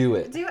 you just do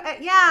it.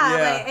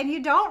 And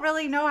you don't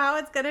really know how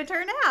it's going to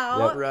turn out.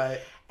 Yep. Right.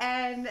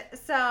 And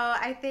so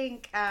I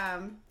think,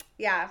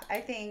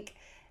 I think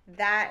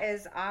that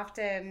is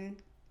often,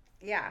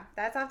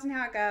 that's often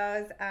how it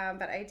goes.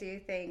 But I do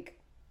think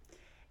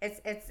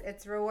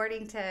it's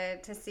rewarding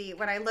to see.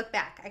 When I look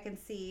back, I can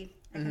see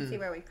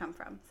where we've come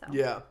from. So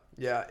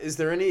yeah. Is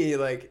there any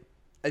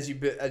as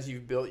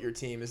you've built your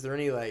team, is there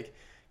any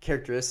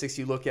characteristics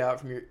you look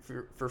out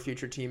for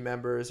future team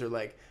members, or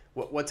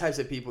what types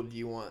of people do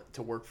you want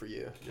to work for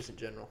you, just in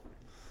general?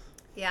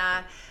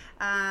 Yeah.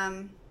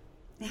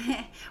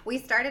 We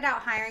started out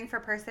hiring for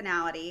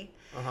personality,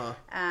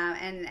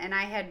 and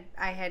I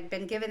had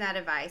been given that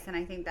advice, and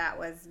I think that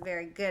was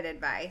very good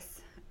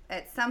advice.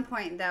 At some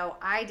point, though,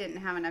 I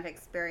didn't have enough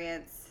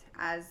experience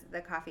as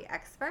the coffee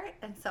expert,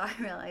 and so I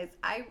realized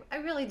I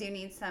really do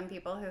need some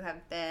people who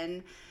have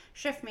been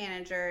shift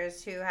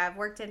managers, who have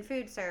worked in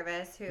food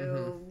service,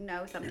 who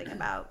know something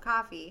about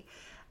coffee.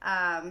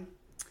 I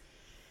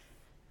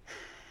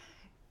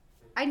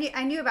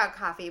knew about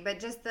coffee, but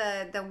just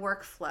the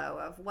workflow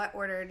of what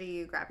order do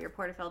you grab your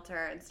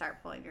portafilter and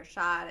start pulling your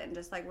shot, and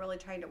just really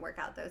trying to work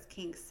out those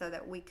kinks so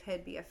that we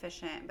could be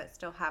efficient but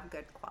still have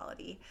good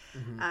quality.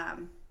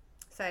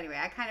 So anyway,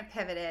 I kind of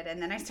pivoted, and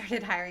then I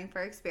started hiring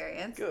for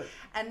experience. Good.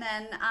 And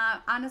then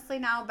honestly,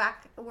 now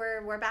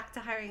we're back to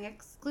hiring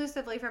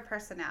exclusively for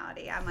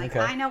personality. I'm like,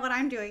 I know what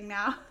I'm doing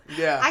now.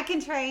 Yeah. I can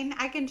train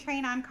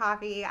on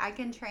coffee. I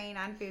can train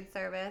on food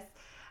service.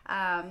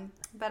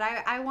 But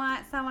I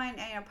want someone,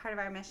 part of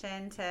our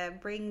mission to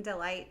bring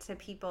delight to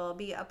people,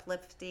 be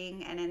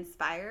uplifting and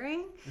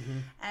inspiring.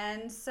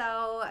 And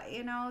so,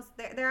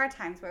 there are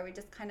times where we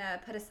just kind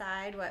of put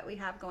aside what we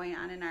have going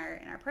on in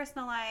our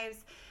personal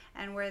lives,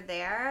 and we're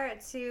there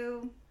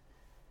to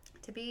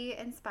be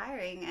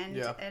inspiring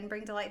and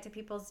bring delight to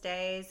people's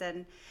days.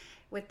 And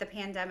with the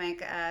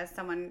pandemic,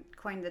 someone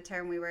coined the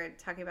term we were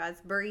talking about.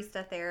 It's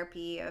barista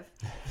therapy.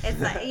 It's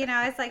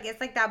like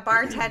it's like that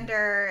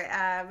bartender,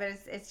 but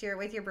it's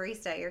with your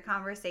barista, your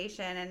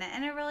conversation,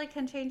 and it really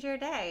can change your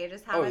day.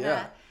 Just having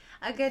a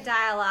good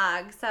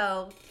dialogue.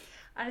 So,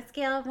 on a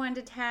scale of 1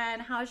 to 10,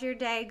 how's your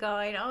day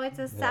going? Oh, it's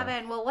a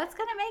 7. Well, what's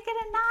gonna make it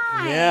a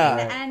 9?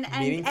 Yeah,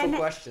 meaningful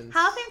questions.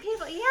 Helping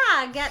people,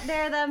 get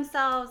there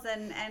themselves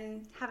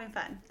and having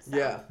fun. So.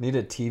 Yeah, need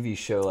a TV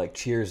show like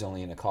Cheers,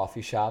 only in a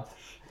coffee shop.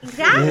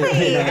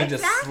 Exactly.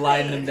 Just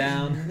sliding them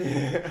down.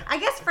 I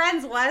guess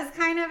Friends was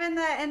kind of in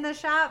the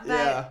shop,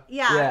 but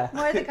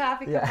more the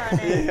coffee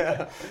component.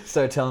 Yeah.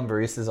 Start telling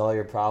baristas all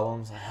your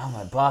problems. Like,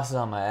 my boss is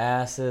on my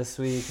ass this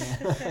week.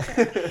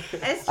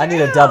 It's I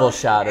need a double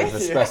shot of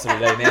espresso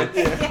today,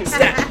 man.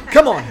 Snap.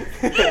 Come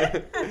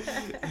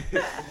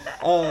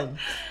on.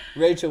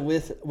 Rachel,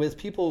 with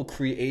people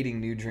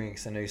creating new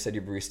drinks, I know you said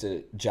your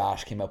barista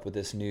Josh came up with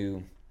this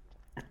new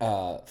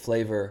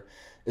flavor.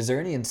 Is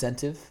there any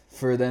incentive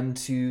for them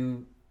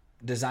to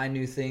design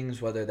new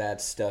things, whether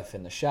that's stuff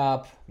in the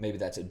shop, maybe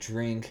that's a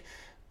drink,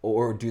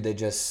 or do they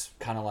just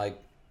kind of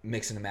like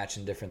mixing and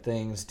matching different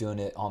things, doing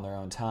it on their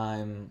own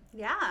time?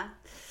 Yeah.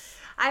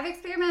 I've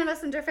experimented with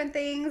some different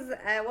things.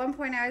 At one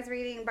point, I was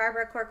reading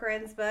Barbara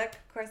Corcoran's book.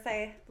 Of course,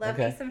 I love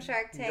me some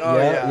Shark Tank. Oh,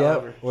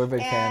 yeah. We're big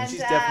fans. She's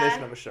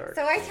definition of a shark.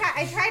 So I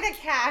try to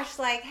cash,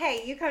 like,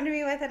 hey, you come to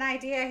me with an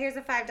idea. Here's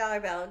a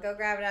 $5 bill. Go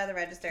grab it out of the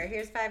register.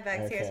 Here's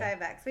 $5. Here's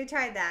 $5. We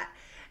tried that.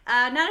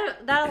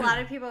 Not a lot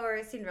of people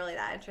seemed really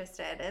that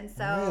interested, and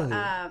so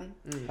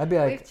really? I'd be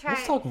like,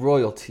 let's talk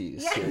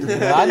royalties.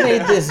 Yeah. I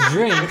made this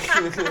drink.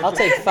 I'll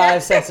take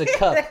 5 cents a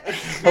cup.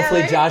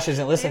 Hopefully, Josh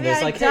isn't listening to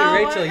this. Like,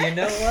 hey, Rachel, you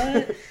know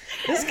what?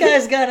 This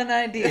guy's got an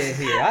idea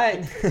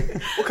here.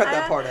 We'll cut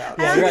that part out.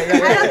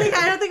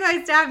 I don't think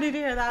my staff need to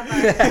hear that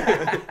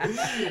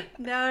part.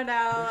 No.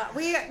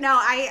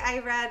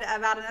 I read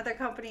about another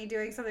company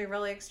doing something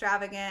really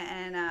extravagant,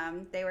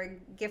 and they were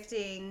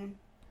gifting,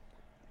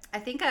 I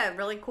think, a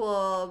really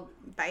cool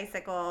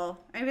bicycle.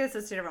 Maybe this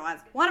was 2 different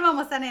ones. One of them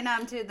was sending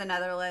them to the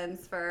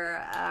Netherlands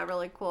for a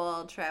really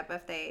cool trip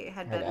if they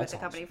had been with the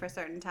company for a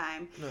certain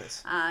time.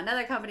 Nice.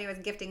 Another company was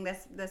gifting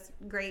this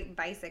great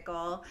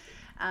bicycle.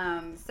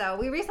 So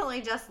we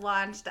recently just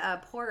launched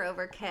a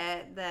pour-over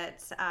kit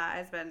that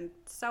has been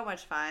so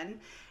much fun.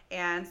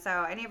 And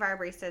so any of our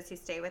baristas who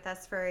stay with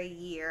us for a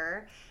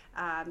year,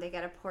 they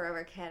get a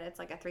pour-over kit. It's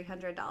like a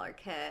 $300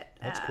 kit.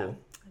 That's cool.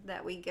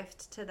 That we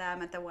gift to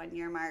them at the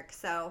 1-year mark.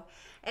 So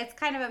it's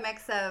kind of a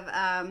mix of,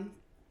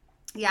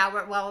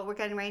 we're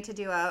getting ready to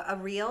do a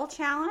reel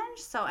challenge.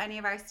 So any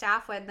of our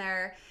staff, when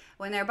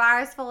their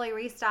bar is fully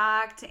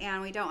restocked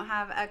and we don't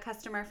have a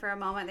customer for a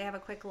moment, they have a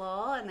quick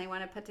lull and they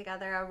want to put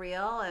together a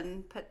reel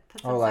and put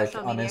some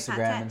social media on Instagram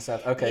content. and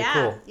stuff. Okay, yeah,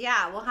 cool.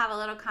 Yeah, we'll have a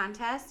little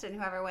contest and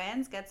whoever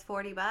wins gets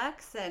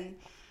 $40, and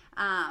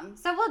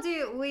so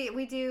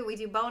we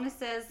do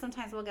bonuses.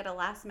 Sometimes we'll get a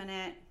last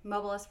minute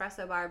mobile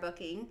espresso bar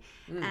booking,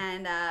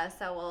 and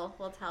so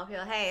we'll tell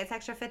people, hey, it's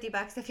extra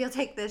 $50 if you'll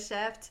take this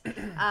shift.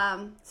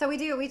 So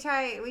we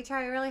try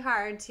really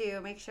hard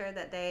to make sure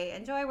that they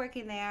enjoy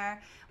working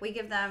there. We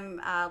give them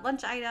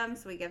lunch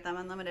items. We give them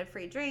unlimited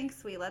free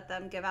drinks. We let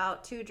them give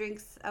out 2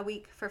 drinks a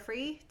week for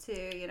free to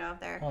if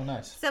their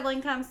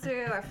sibling comes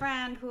through, or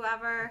friend,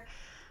 whoever.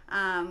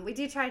 We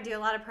do try to do a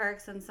lot of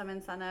perks and some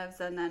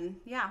incentives, and then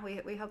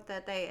we hope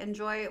that they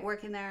enjoy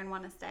working there and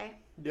want to stay.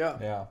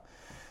 Yeah.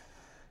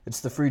 It's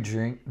the free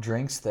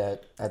drinks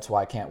that's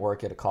why I can't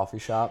work at a coffee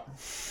shop.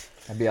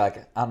 I'd be like,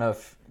 I don't know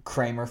if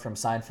Kramer from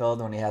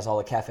Seinfeld, when he has all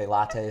the cafe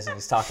lattes and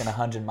he's talking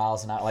 100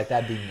 miles an hour, like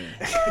that'd be me.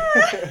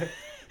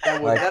 That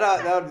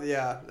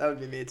would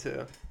be me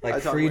too.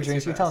 Like free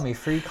drinks. You're telling me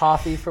free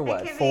coffee for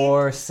what?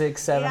 4,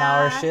 6, 7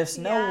 hour shifts?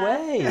 No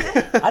way.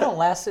 I don't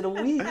last it a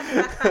week.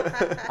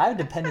 I have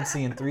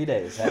dependency in 3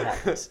 days. That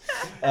happens.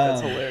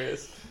 That's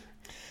hilarious.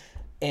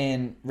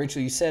 And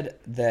Rachel, you said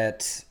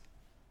that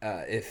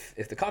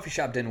if the coffee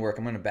shop didn't work,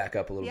 I'm going to back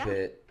up a little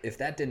bit. If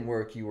that didn't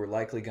work, you were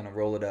likely going to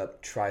roll it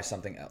up, try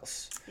something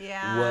else.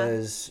 Yeah.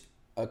 Was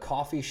a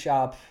coffee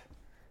shop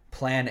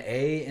plan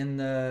A in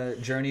the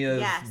journey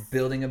of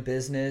building a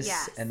business?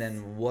 Yes. And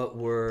then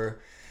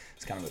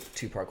it's kind of a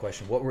 2-part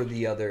question. What were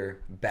the other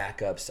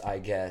backups, I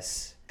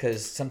guess?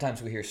 Because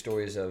sometimes we hear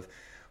stories of,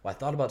 well, I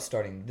thought about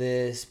starting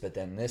this, but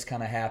then this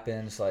kind of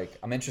happens. Like,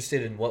 I'm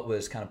interested in what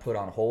was kind of put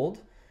on hold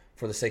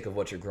for the sake of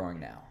what you're growing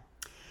now.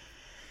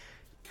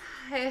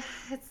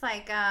 It's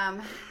like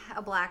a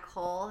black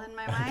hole in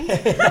my mind.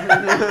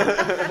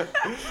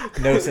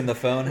 Notes in the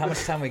phone. How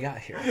much time we got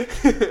here?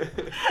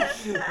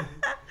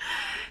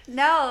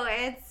 No,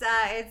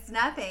 it's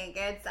nothing.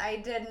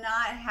 I did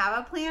not have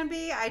a plan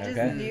B. I just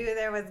Okay. knew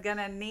there was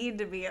gonna need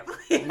to be a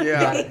plan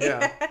Yeah, B.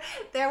 yeah.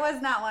 There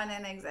was not one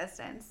in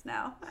existence.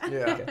 No.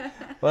 Yeah.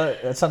 Well,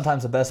 that's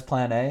sometimes the best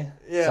plan A.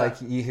 Yeah.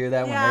 It's like you hear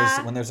that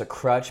Yeah. when there's a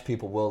crutch,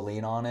 people will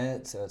lean on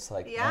it. So it's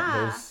like,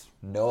 Yeah. there's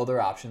no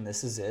other option.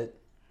 This is it.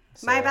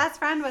 So, My best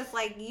friend was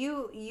like,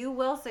 you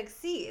will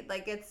succeed.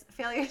 Like,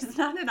 failure is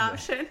not an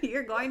option.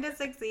 You're going to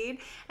succeed.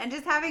 And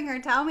just having her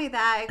tell me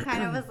that, it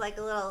kind of was like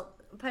a little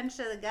punch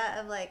to the gut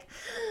of like,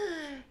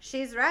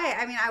 she's right.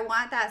 I mean, I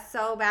want that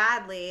so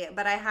badly,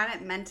 but I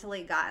hadn't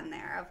mentally gotten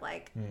there of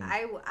like,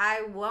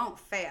 I won't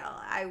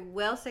fail. I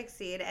will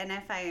succeed. And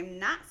if I am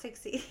not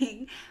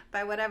succeeding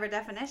by whatever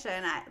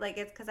definition,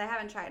 it's because I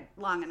haven't tried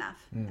long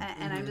enough.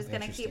 And I'm just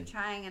going to keep Interesting.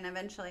 trying, and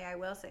eventually I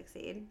will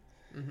succeed.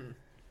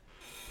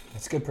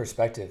 It's good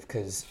perspective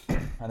because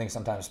I think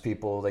sometimes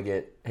people, they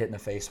get hit in the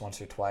face once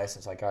or twice.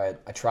 It's like, all right,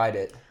 I tried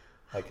it.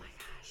 Like,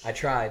 I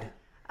tried.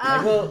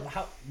 Like, well,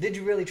 how did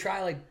you really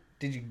try? Like,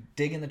 did you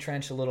dig in the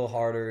trench a little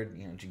harder?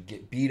 You know, did you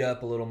get beat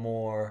up a little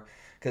more?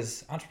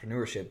 Because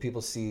entrepreneurship,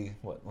 people see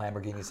what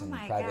Lamborghinis and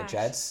my private gosh.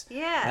 jets.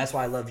 Yes. And that's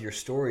why I love your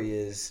story.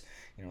 Is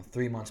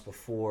 3 months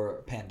before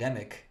a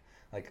pandemic,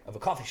 like of a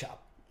coffee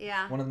shop,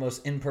 Yeah. one of the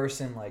most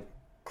in-person, like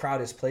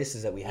crowded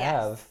places that we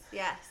have,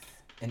 Yes.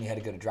 and you had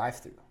to go to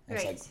drive-through. And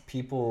Right. It's like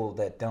people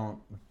that don't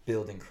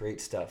build and create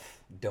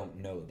stuff don't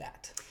know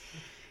that.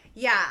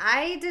 Yeah,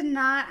 I did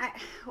not.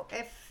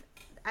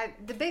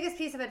 The biggest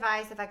piece of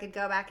advice, if I could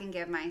go back and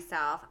give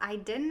myself, I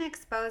didn't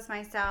expose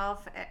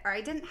myself, or I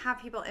didn't have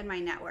people in my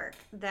network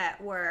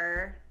that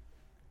were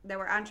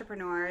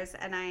entrepreneurs,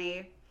 and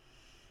I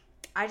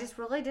just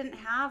really didn't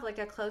have like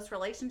a close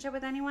relationship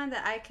with anyone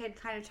that I could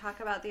kind of talk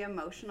about the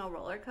emotional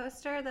roller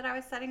coaster that I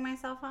was setting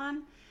myself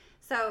on.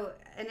 So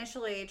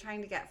initially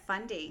trying to get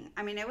funding,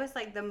 I mean, it was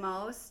like the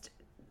most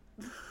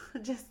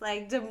just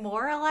like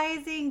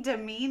demoralizing,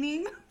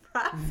 demeaning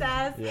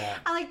process. Yeah.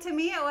 To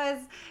me it was,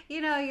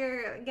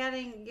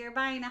 you're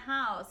buying a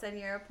house and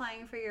you're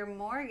applying for your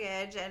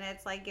mortgage, and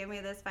it's like, give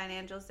me this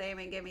financial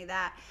statement, give me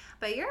that.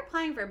 But you're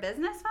applying for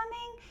business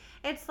funding.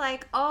 It's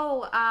like,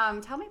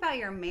 tell me about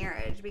your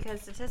marriage,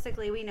 because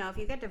statistically we know if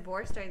you get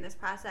divorced during this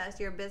process,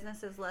 your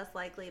business is less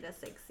likely to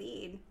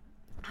succeed.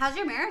 How's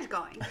your marriage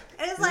going?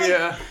 And it's like,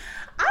 Yeah.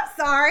 I'm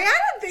sorry, I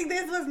didn't think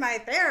this was my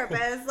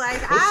therapist.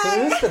 Like,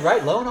 Is this the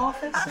right loan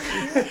office?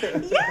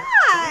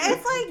 yeah,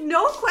 it's like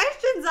no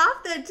questions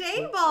off the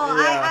table.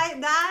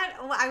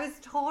 I was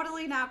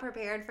totally not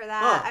prepared for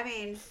that.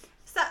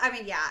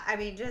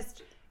 Huh.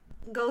 Just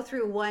go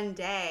through one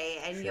day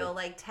and Sure. you'll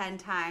like 10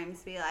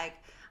 times be like,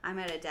 I'm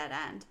at a dead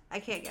end. I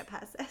can't get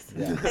past this.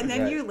 Yeah, And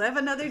then right. you live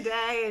another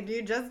day and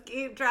you just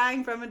keep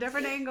trying from a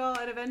different angle,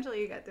 and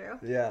eventually you get through.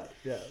 Yeah.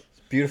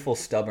 Beautiful,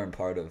 stubborn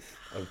part of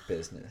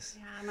business.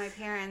 Yeah, my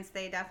parents,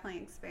 they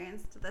definitely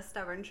experienced the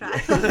stubborn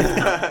child.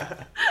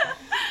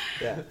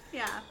 Yeah.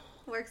 Yeah,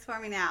 works for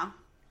me now.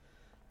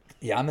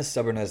 Yeah, I'm as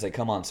stubborn as they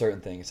come on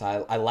certain things. I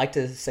like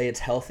to say it's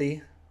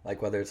healthy,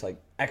 like whether it's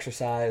like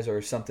exercise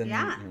or something,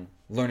 Yeah.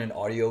 learning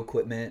audio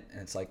equipment,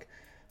 and it's like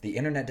the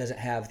internet doesn't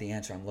have the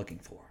answer I'm looking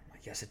for. I'm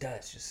like, yes, it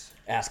does. Just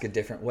ask a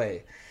different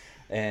way.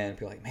 And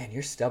people are like, man,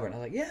 you're stubborn. I'm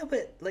like, yeah,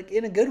 but like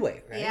in a good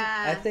way, right?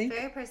 Yeah, I think.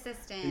 very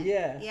persistent.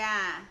 Yeah.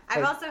 Yeah.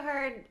 I've Like- also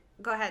heard.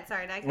 Go ahead.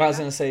 Sorry. Did I Well, I was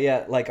going to say,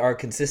 yeah, like our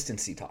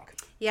consistency talk.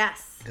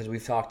 Yes. Because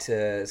we've talked to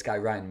this guy,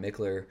 Ryan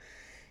Mickler.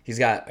 He's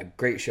got a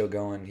great show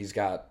going. He's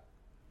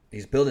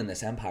building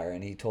this empire,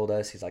 and he told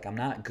us, he's like, I'm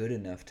not good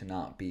enough to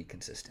not be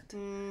consistent.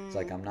 It's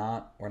like, we're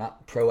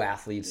not pro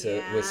athletes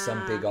with some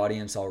Yeah. big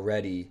audience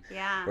already.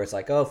 Yeah. Where it's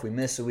like, oh, if we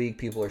miss a week,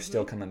 people are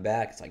still coming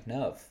back. It's like,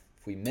 no,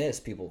 if we miss,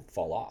 people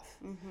fall off.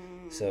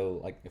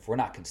 So like, if we're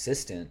not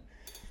consistent,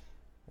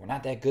 we're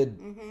not that good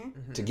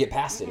to get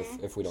past it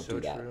if we don't So do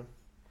that. true.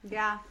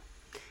 Yeah.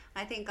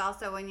 I think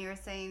also when you were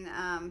saying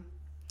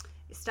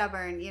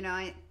stubborn,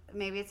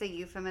 maybe it's a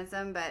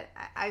euphemism, but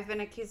I've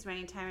been accused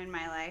many times in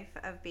my life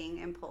of being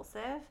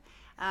impulsive.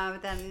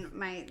 But then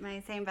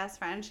my same best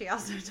friend, she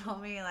also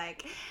told me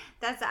like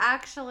that's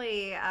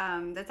actually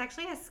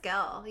a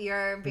skill.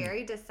 You're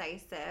very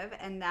decisive,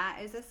 and that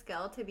is a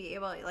skill to be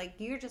able, like,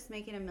 you're just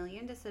making a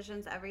million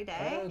decisions every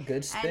day. Oh,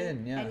 good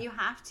spin, yeah. And you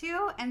have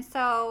to, and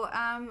so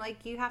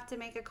like you have to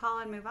make a call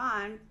and move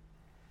on.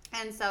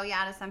 And so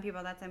yeah, to some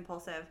people that's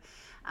impulsive.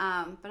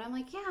 But I'm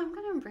like, yeah, I'm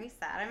gonna embrace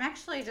that. I'm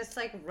actually just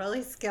like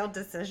really skilled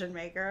decision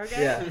maker.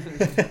 Okay. Yeah.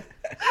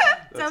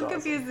 Don't awesome.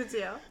 confuse the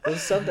two.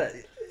 There's something.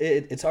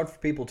 It's hard for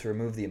people to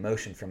remove the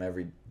emotion from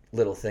every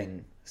little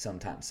thing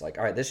sometimes. Like,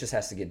 all right, this just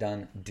has to get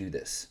done. Do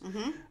this.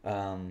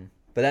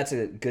 But that's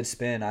a good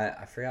spin.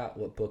 I forgot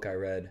what book I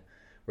read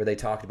where they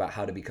talked about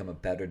how to become a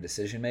better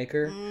decision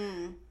maker.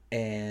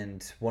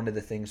 And one of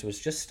the things was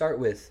just start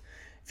with,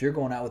 if you're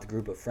going out with a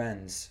group of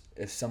friends,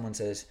 if someone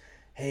says,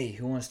 hey,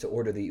 who wants to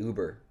order the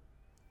Uber?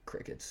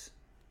 Crickets.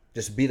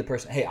 Just be the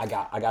person. Hey, I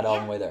got it all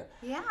the way there.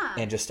 Yeah.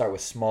 And just start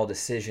with small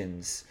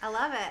decisions. I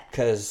love it.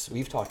 Because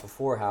we've talked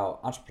before how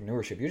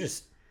entrepreneurship,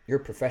 you're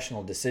a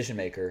professional decision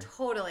maker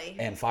Totally.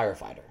 and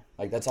firefighter.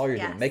 Like, that's all you're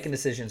Yes. doing. Making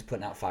decisions,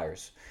 putting out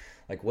fires.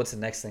 Like, what's the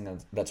next thing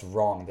that's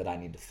wrong that I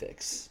need to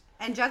fix?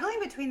 And juggling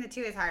between the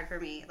two is hard for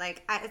me.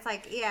 Like, it's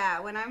like,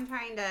 when I'm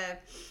trying to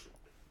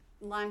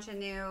launch a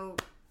new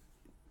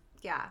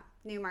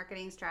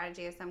marketing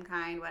strategy of some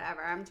kind,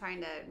 whatever, I'm trying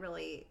to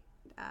really,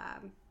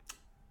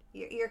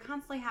 you're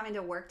constantly having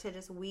to work to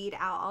just weed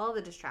out all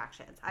the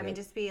distractions. I mean,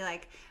 just be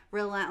like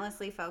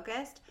relentlessly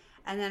focused.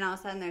 And then all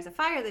of a sudden there's a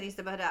fire that needs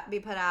to be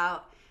put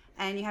out.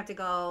 And you have to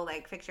go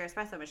like fix your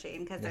espresso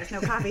machine because there's no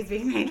coffees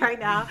being made right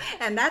now,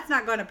 and that's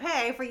not going to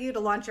pay for you to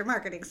launch your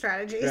marketing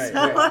strategy. Right,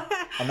 so.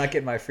 right. I'm not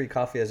getting my free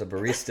coffee as a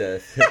barista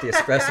if hit the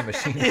espresso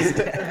machine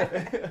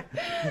instead.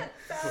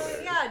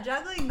 So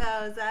juggling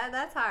those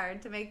that's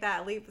hard to make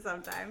that leap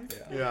sometimes.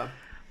 Yeah.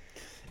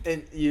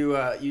 And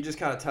you just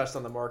kind of touched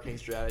on the marketing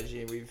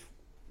strategy, and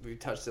we've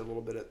touched it a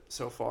little bit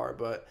so far,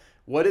 but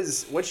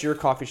what's your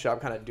coffee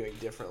shop kind of doing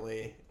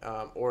differently,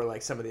 or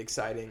like some of the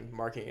exciting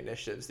marketing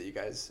initiatives that you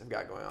guys have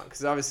got going on?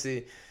 Because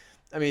obviously,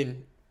 I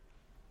mean,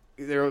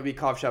 there will be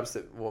coffee shops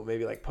that will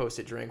maybe like post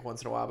a drink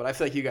once in a while, but I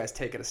feel like you guys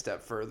take it a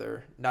step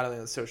further, not only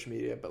on social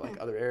media but like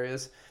other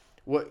areas.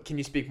 What can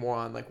you speak more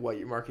on, like what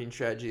your marketing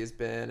strategy has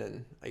been,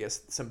 and I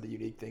guess some of the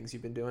unique things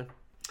you've been doing?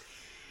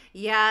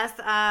 Yes,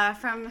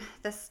 from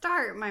the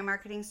start, my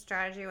marketing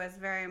strategy was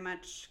very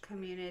much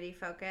community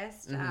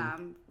focused.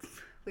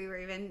 We were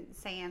even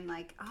saying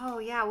like, oh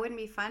yeah, it wouldn't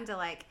be fun to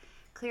like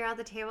clear out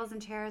the tables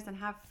and chairs and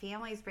have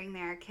families bring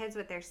their kids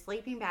with their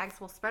sleeping bags.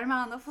 We'll spread them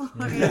out on the floor.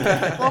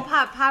 We'll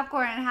pop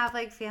popcorn and have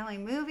like family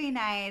movie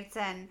nights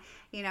and,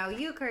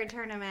 euchre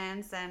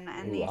tournaments and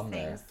these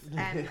things.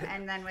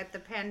 And then with the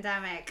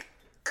pandemic,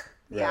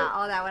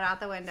 all that went out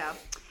the window.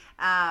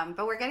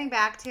 But we're getting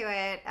back to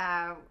it.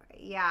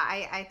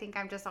 I think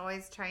I'm just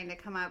always trying to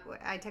come up.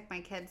 I took my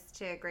kids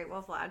to Great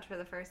Wolf Lodge for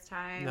the first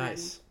time.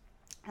 Nice.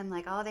 And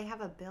like, oh, they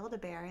have a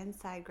Build-A-Bear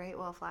inside Great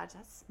Wolf Lodge.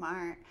 That's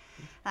smart.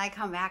 And I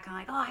come back, I'm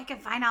like, oh, I can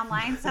find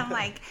online some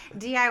like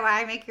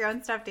DIY make your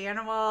own stuffed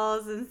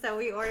animals. And so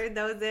we ordered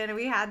those in, and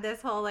we had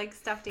this whole like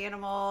stuffed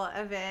animal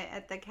event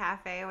at the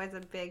cafe. It was a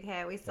big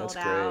hit. We sold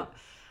out.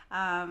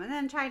 And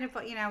then trying to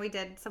put, we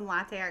did some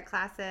latte art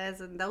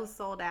classes, and those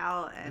sold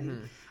out.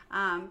 And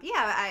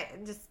I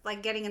just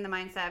like getting in the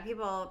mindset.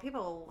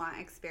 People want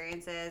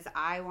experiences.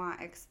 I want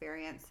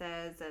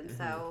experiences. And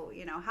so,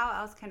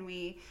 how else can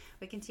we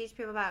can teach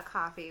people about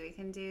coffee. We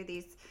can do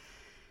these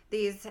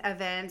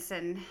events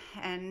and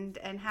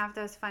have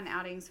those fun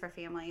outings for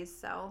families.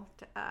 So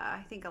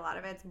I think a lot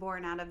of it's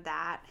born out of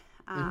that.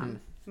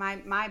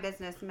 My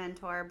business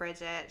mentor,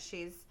 Bridget,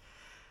 she's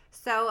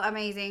so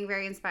amazing,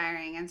 very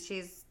inspiring, and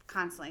she's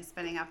constantly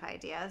spinning up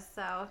ideas.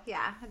 So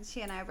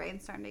she and I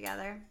brainstorm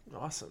together.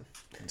 Awesome.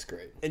 That's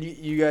great. And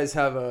you guys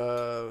have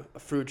a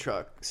fruit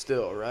truck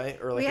still, right?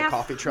 Or like a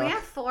coffee truck? We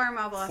have 4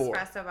 mobile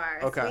espresso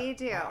bars. Okay. We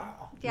do.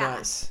 Wow. Yeah.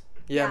 Nice.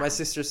 Yeah, my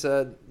sister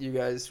said you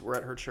guys were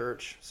at her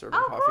church serving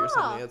coffee or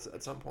something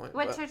at some point.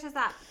 What church is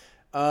that?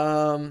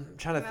 I'm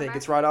trying to think.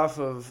 It's right off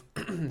of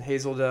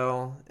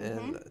Hazeldale,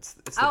 and it's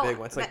the big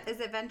one. It's like, is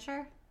it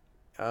Venture?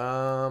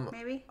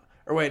 Maybe.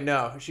 Or wait,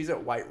 no, she's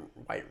at White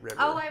River.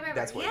 Oh, White River.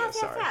 That's what yes.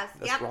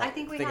 That's yep, wrong. I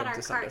think we had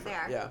our cart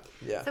there.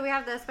 Yeah. So we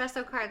have the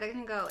espresso cart that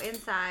can go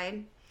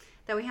inside.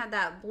 Then we have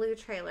that blue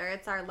trailer.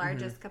 It's our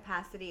largest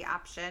capacity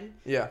option.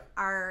 Yeah.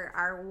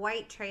 Our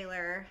white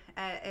trailer,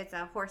 it's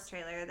a horse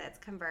trailer that's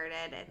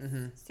converted.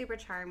 It's super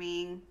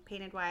charming,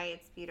 painted white.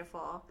 It's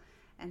beautiful.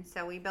 And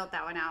so we built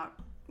that one out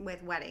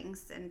with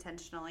weddings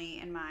intentionally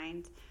in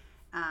mind.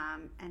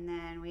 And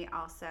then we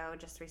also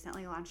just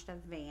recently launched a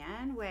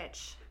van,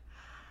 which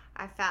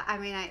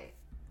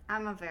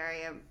I'm a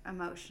very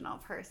emotional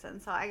person,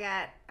 so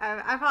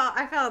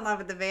I fell in love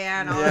with the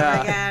van all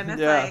over again.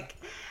 It's like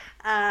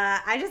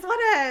I just want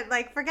to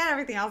like forget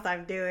everything else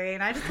I'm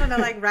doing. I just want to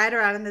like ride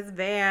around in this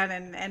van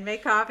and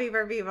make coffee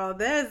for people.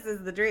 This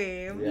is the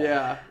dream.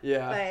 Yeah.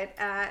 But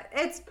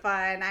it's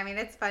fun. I mean,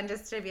 it's fun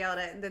just to be able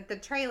to. The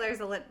trailers,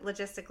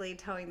 logistically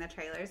towing the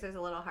trailers is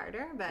a little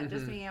harder, but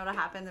just being able to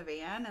hop in the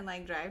van and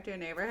like drive to a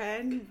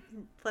neighborhood,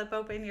 flip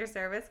open your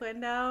service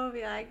window,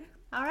 be like,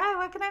 all right,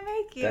 what can I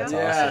make you? That's awesome.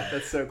 Yeah,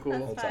 that's so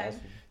cool. That's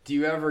awesome. Do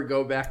you ever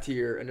go back to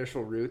your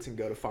initial roots and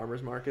go to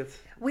farmers markets?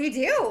 We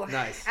do.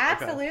 Nice.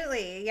 Absolutely.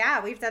 Okay.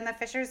 Yeah, we've done the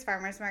Fisher's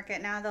Farmers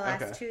Market now the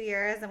last 2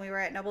 years, and we were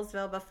at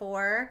Noblesville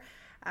before.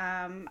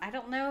 I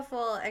don't know if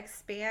we'll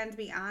expand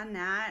beyond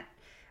that.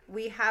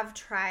 We have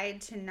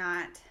tried to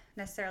not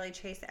necessarily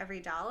chase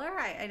every dollar.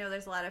 I know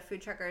there's a lot of food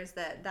truckers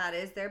that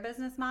is their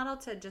business model,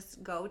 to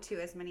just go to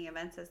as many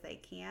events as they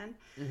can.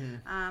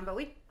 But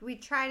we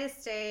try to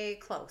stay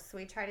close.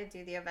 We try to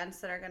do the events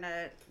that are going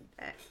to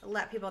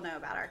let people know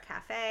about our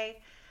cafe.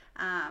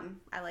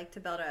 I like to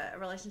build a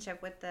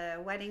relationship with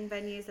the wedding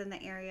venues in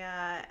the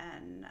area,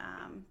 and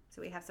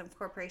so we have some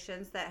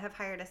corporations that have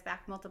hired us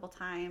back multiple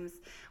times.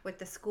 With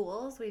the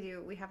schools,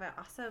 we have an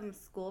awesome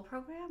school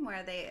program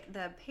where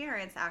the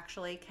parents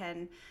actually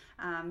can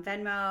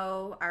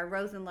Venmo our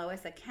Rose and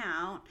Lois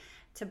account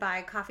to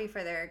buy coffee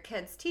for their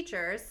kids'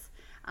 teachers.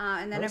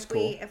 And then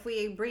if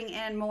we bring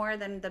in more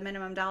than the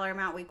minimum dollar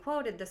amount we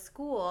quoted the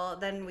school,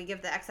 then we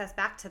give the excess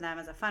back to them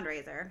as a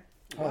fundraiser.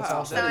 Oh, that's Wow,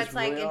 awesome. So that is it's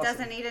like really it awesome.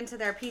 doesn't eat into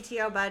their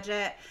PTO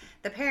budget.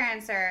 The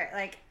parents are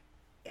like,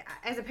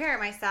 as a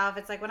parent myself,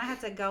 it's like when I have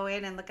to go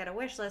in and look at a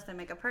wish list and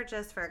make a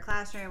purchase for a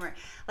classroom, or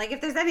like if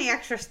there's any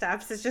extra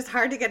steps, it's just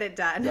hard to get it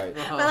done. Right.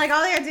 But like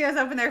all they gotta do is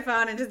open their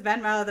phone and just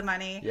Venmo the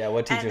money. Yeah,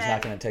 what And teacher's then-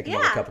 not going to take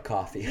another cup of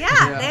coffee?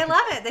 Yeah, they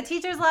love it. The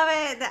teachers love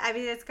it. I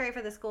mean, it's great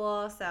for the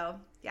school. So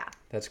yeah.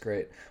 That's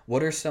great.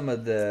 What are some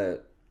of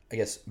the, I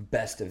guess,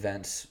 best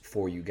events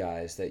for you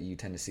guys that you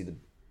tend to see,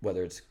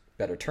 whether it's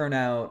better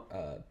turnout,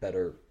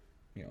 better,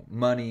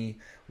 money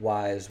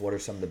wise? What are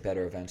some of the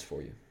better events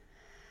for you?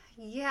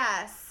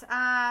 Yes.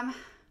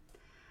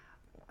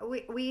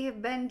 We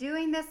have been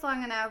doing this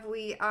long enough.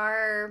 We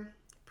are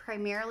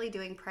primarily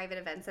doing private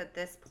events at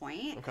this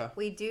point. Okay.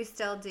 We do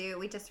still do.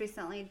 We just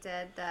recently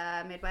did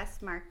the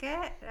Midwest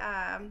Market,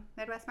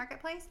 Midwest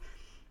Marketplace.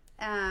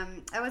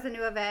 It was a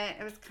new event.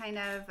 It was kind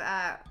of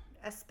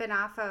a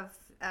spin-off of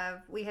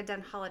we had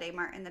done Holiday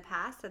Mart in the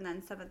past, and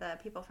then some of the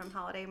people from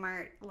Holiday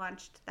Mart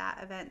launched that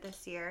event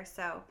this year.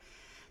 So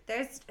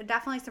there's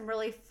definitely some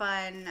really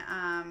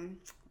fun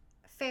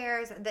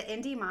fairs. The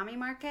Indie Mommy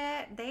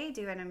Market, they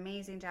do an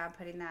amazing job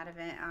putting that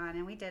event on,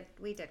 and we did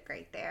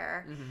great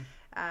there.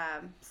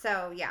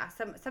 So yeah,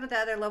 some of the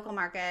other local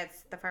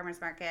markets, the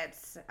farmers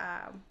markets,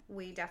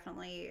 we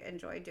definitely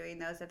enjoy doing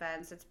those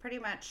events. It's pretty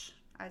much,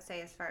 I would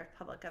say, as far as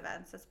public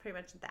events, it's pretty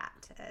much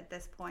that at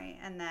this point.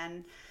 And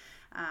then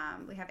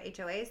we have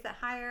HOAs that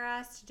hire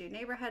us to do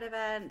neighborhood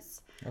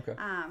events. Okay.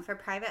 For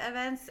private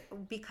events,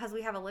 because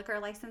we have a liquor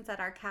license at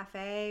our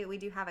cafe, we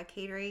do have a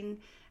catering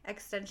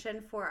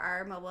extension for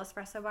our mobile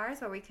espresso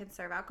bars where we can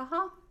serve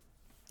alcohol.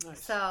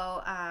 Nice.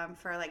 So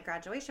for like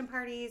graduation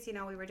parties,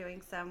 we were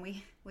doing some,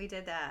 we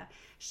did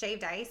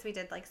shaved ice. We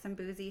did like some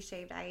boozy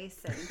shaved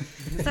ice.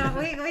 And so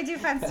we do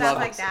fun stuff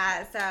like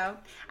that. So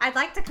I'd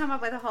like to come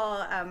up with a whole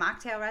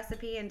mocktail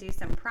recipe and do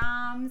some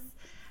proms.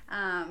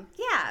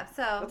 Yeah,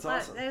 so That's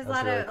awesome. there's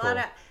That's really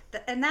cool.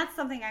 and that's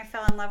something I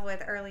fell in love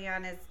with early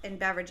on is in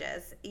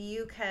beverages.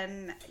 You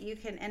can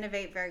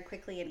innovate very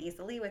quickly and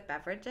easily with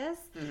beverages.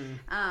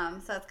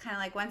 So it's kind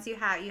of like once you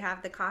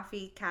have the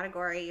coffee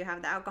category, you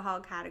have the alcohol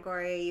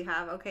category, you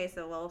have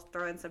so we'll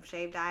throw in some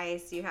shaved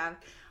ice. You have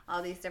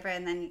all these different,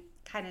 and then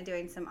kind of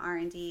doing some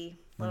R&D,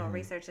 little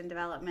research and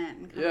development,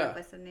 and coming up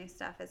with some new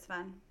stuff is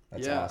fun.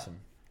 That's Yeah. awesome.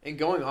 And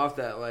going off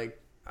that, like,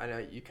 I know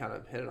you kind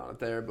of hit on it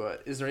there,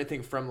 but is there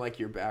anything from like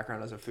your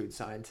background as a food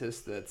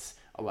scientist that's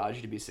allowed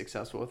you to be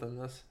successful within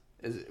this?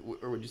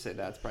 Or would you say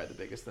that's probably the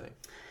biggest thing?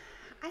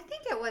 I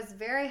think it was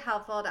very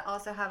helpful to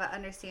also have an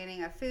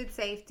understanding of food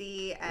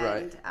safety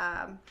and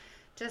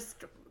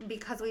just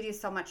because we do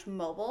so much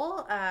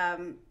mobile,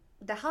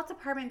 the health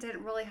department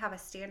didn't really have a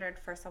standard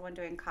for someone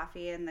doing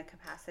coffee in the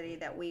capacity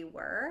that we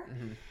were.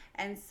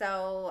 And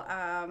so,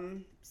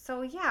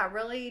 yeah,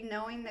 really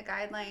knowing the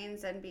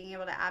guidelines and being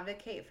able to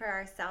advocate for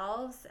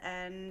ourselves.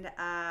 And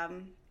I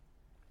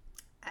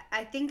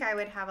think I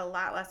would have a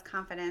lot less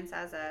confidence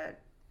as a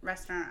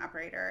restaurant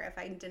operator if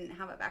I didn't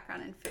have a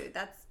background in food.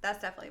 That's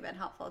definitely been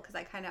helpful because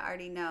I kind of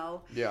already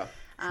know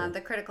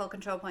the critical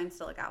control points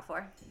to look out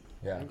for.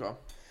 Yeah. Okay.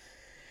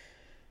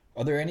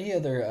 Are there any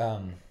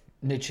other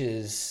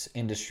niches,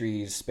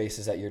 industries,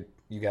 spaces that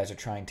you guys are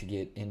trying to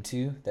get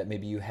into that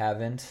maybe you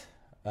haven't?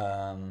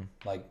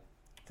 Like,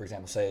 for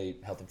example, say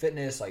health and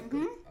fitness, like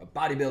a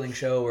bodybuilding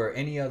show, or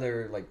any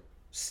other like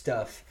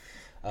stuff,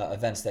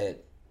 events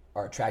that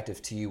are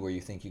attractive to you where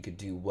you think you could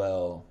do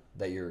well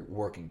that you're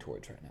working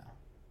towards right now?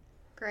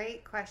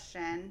 Great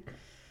question.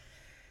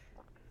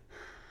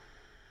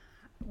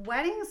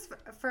 Weddings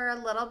for a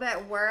little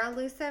bit were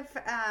elusive.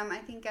 I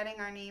think getting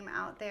our name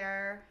out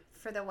there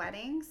for the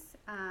weddings,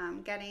 I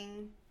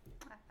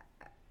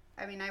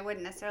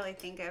wouldn't necessarily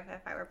think of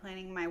if I were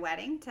planning my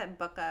wedding to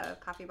book a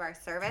coffee bar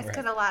service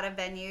because a lot of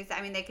venues,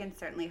 they can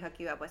certainly hook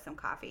you up with some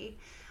coffee.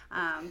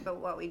 But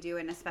what we do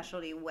in a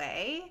specialty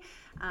way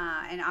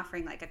and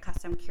offering like a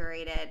custom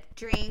curated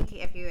drink,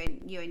 if you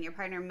and your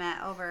partner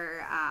met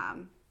over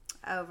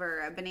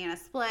a banana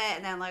split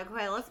and then like,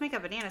 okay, let's make a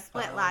banana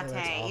split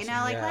latte.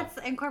 Awesome. Let's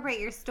incorporate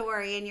your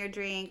story in your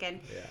drink and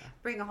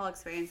bring a whole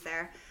experience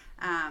there.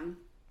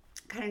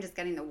 Kind of just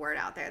getting the word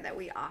out there that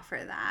we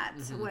offer that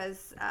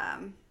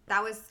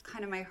was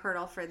kind of my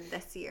hurdle for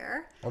this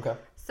year. Okay.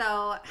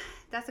 So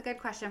that's a good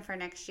question for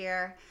next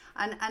year.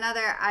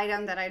 Another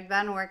item that I'd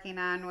been working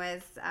on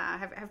was,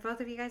 have both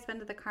of you guys been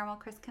to the Carmel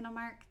Christkindl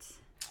Markt?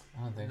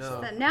 I don't think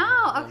No. so.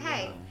 No?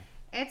 Okay.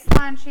 It's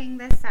launching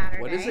this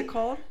Saturday. What is it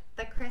called?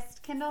 The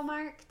Christkindl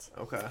Markt.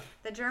 Okay.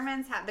 The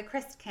Germans have the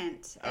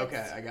Christkind. Okay,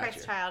 I got you.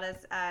 Christ child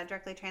is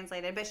directly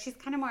translated, but she's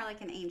kind of more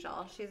like an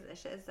angel. She's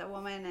a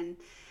woman,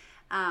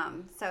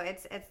 and so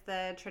it's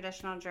the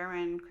traditional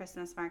German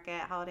Christmas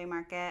market, holiday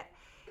market,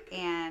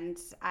 and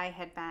I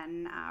had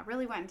been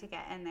really wanting to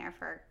get in there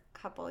for a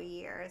couple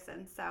years,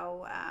 and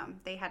so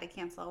they had to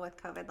cancel with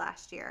COVID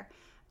last year,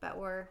 but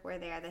we're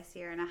there this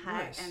year in a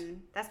hut, Nice.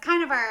 and that's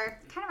kind of our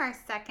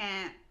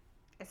second.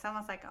 It's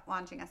almost like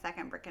launching a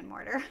second brick and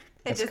mortar.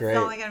 That's It's great.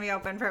 only going to be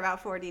open for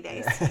about 40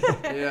 days.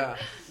 Yeah.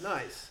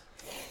 Nice.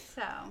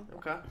 So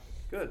Okay.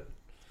 Good.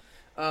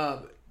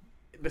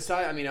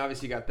 besides, I mean,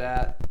 obviously you got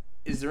that.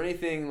 Is there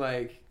anything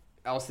like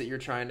else that you're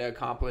trying to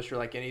accomplish, or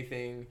like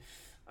anything?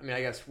 I mean,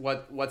 I guess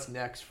what's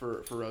next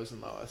for Rose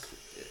and Lois?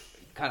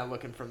 Kind of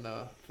looking from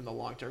the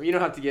long term. You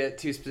don't have to get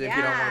too specific if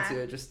you don't want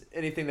to. Just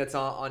anything that's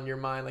on your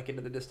mind, like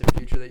into the distant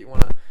future that you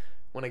want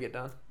to get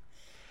done.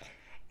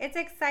 It's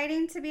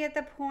exciting to be at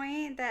the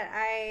point that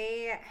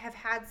I have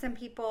had some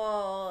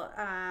people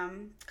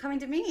coming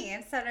to me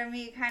instead of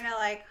me kind of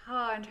like,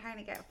 oh, I'm trying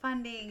to get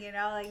funding, you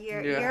know, like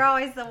you're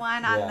always the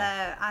one on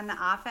the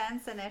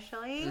offense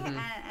initially,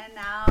 and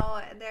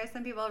now there's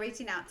some people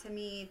reaching out to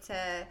me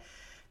to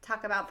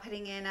talk about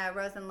putting in a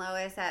Rose and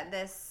Lois at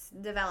this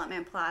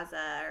development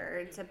plaza,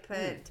 or to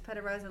put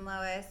a Rose and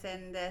Lois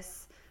in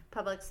this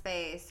public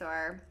space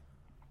or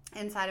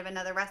inside of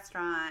another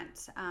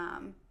restaurant.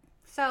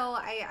 So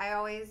I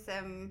always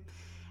am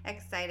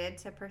excited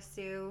to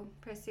pursue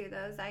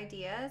those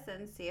ideas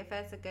and see if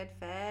it's a good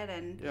fit.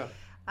 And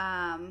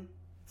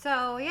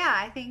so yeah,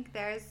 I think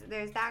there's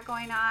that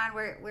going on.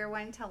 We're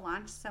wanting to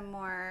launch some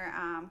more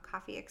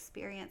coffee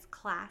experience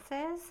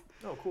classes.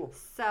 Oh, cool.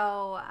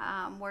 So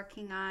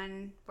working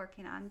on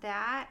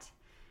that.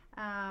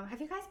 Have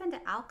you guys been to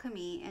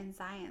Alchemy in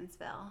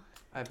Zionsville?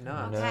 I've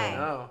not. Okay.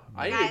 No.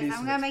 Guys,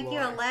 I'm going to make you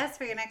a list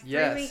for your next 3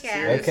 weekends.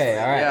 Seriously. Okay,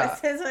 all right. Yeah.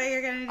 This is what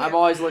you're going to do. I'm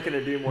always looking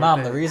to do more Mom,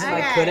 things. the reason I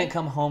Okay. couldn't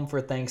come home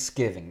for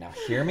Thanksgiving. Now,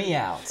 hear me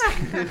out.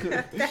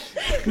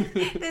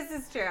 This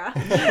is true.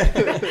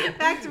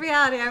 Back to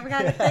reality. I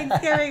forgot that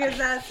Thanksgiving is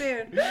that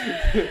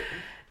soon.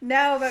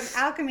 No, but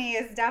Alchemy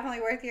is definitely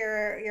worth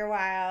your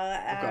while.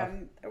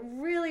 A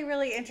really,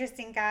 really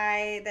interesting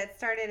guy that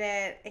started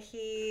it.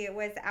 He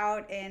was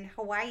out in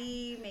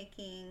Hawaii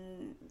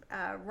making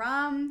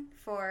rum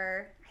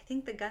for, I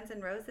think, the Guns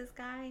N' Roses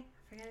guy.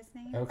 I forget his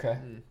name. Okay.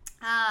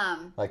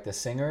 Like the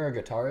singer or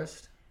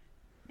guitarist?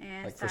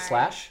 Yeah, Like for sorry.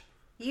 Slash?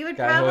 You would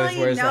Guy who always probably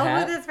wears the know who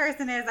hat? this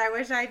person is. I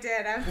wish I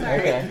did. I'm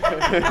sorry.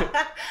 Okay.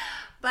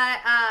 But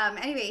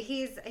anyway,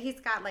 he's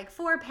got like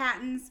 4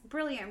 patents.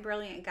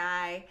 Brilliant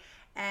guy.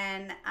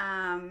 And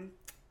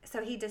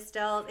so he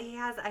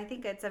has, I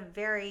think it's a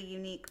very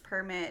unique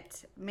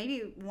permit,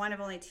 maybe one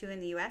of only 2 in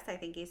the U.S., I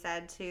think he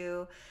said,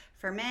 to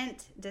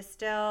ferment,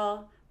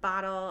 distill,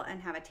 bottle,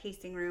 and have a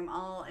tasting room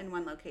all in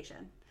one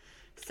location.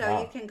 So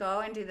Wow. you can go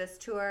and do this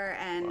tour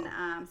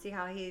and see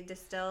how he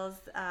distills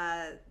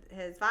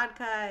his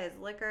vodka, his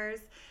liquors.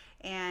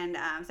 And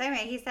so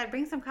anyway, he said,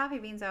 bring some coffee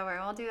beans over.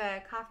 We'll do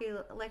a coffee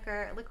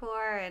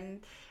liqueur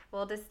and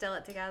we'll distill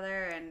it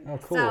together. And Oh,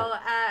 cool. so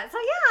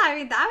yeah, I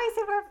mean, that would be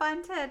super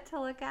fun to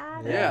look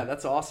at. Yeah,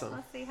 that's awesome.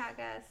 We'll see how it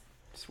goes.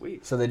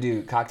 Sweet. So they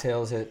do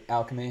cocktails at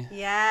Alchemy?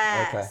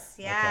 Yes. Okay.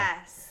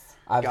 Yes.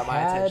 Got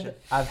my attention.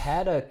 I've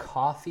had a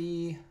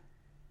coffee,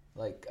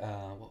 like,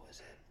 what was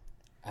it?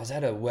 I was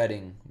at a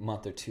wedding a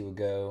month or 2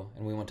 ago,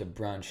 and we went to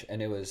brunch,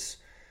 and it was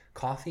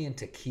coffee and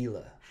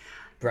tequila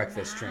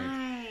breakfast drink.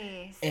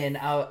 Nice. And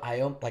I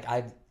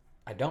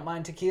don't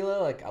mind tequila.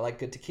 Like, I like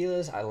good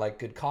tequilas. I like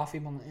good coffee.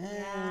 But I'm like,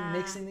 Yeah.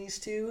 mixing these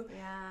two.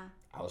 Yeah.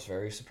 I was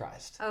very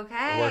surprised.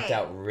 Okay. It worked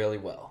out really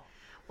well.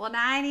 Well,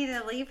 now I need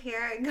to leave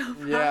here and go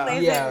Yeah.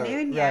 plays Yeah, at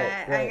noon right,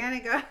 yet. right. I'm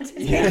going to go out to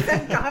take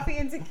some coffee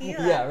and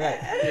tequila. Yeah, right.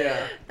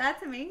 Yeah.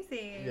 That's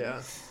amazing.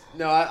 Yeah.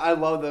 No, I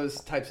love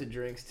those types of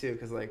drinks too,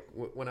 because like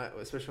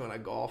especially when I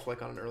golf,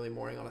 like on an early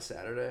morning on a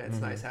Saturday, it's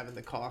nice having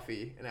the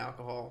coffee and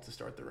alcohol to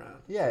start the round.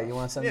 Yeah, you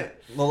want some Yeah.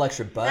 little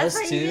extra buzz That's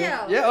what too? you do.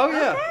 Yeah. Oh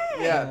yeah.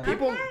 Okay, Yeah.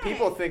 okay.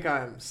 People think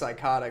I'm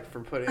psychotic for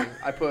putting.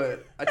 I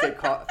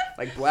take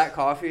like black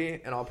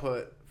coffee and I'll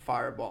put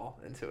Fireball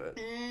into it.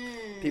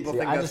 People See,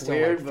 think I that's just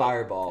weird. don't like but-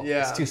 Fireball.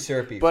 Yeah. It's too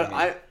syrupy But for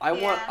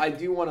me. I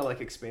do want to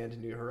like expand to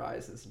new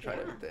horizons and try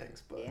different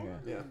things. But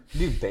yeah.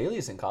 Dude,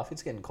 Bailey's in coffee.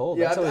 It's getting cold.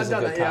 Yeah, That's I've always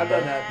done a that. good Yeah, I've combo.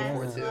 done that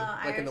before Yes. too. Little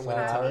Like in the Irish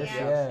wintertime. Irish,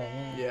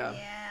 Yeah. Yeah.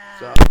 Yeah.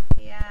 So.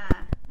 Yeah.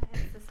 That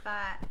hits the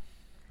spot.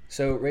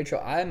 So,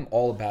 Rachel, I'm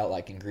all about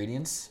like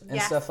ingredients and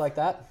Yes. stuff like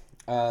that.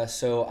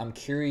 So I'm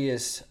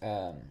curious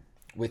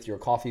with your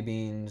coffee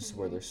beans,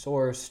 where they're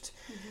sourced,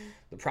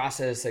 the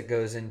process that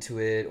goes into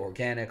it,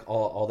 organic,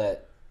 all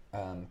that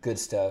good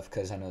stuff.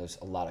 Because I know there's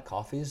a lot of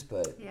coffees,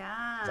 but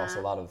Yeah. there's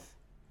also a lot of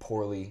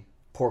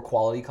poor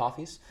quality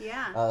coffees.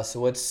 Yeah. So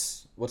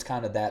what's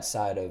kind of that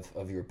side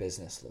of your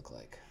business look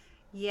like?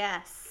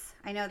 Yes.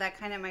 I know that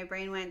kind of my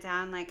brain went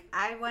down. Like,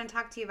 I want to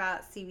talk to you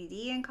about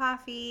CBD in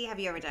coffee. Have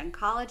you ever done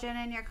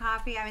collagen in your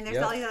coffee? I mean, there's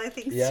Yep. all these other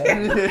things Yeah.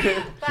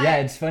 too. But- Yeah,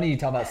 it's funny you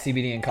talk about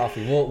CBD and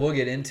coffee. We'll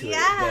get into it.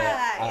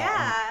 Yeah, But,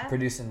 yeah. I'm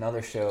producing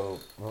another show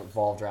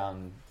revolved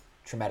around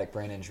traumatic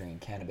brain injury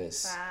and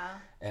cannabis. Wow.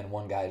 And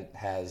one guy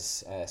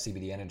has a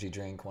CBD energy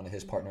drink. One of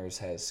his partners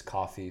has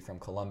coffee from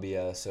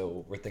Colombia.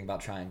 So we're thinking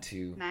about trying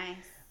to Nice.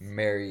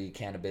 marry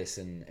cannabis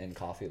and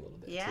coffee a little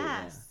bit too.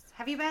 Yeah. Yes.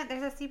 Have you been?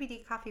 There's a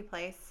CBD coffee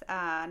place,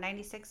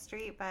 96th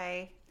Street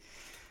by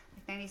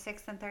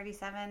 96th and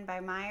 37 by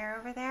Meyer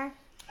over there.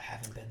 I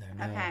haven't been there.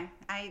 No.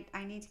 Okay,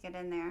 I need to get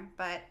in there.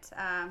 But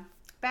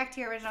back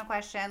to your original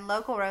question,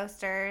 local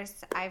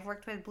roasters. I've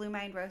worked with Blue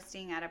Mind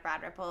Roasting out of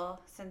Broad Ripple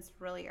since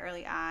really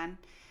early on.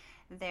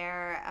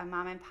 They're a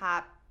mom and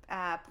pop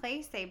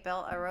place. They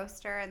built a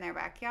roaster in their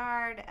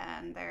backyard,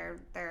 and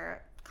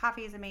they're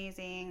coffee is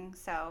amazing.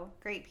 So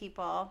great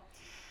people.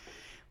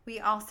 We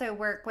also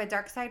work with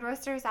Dark Side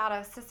Roasters out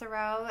of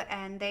Cicero,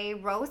 and they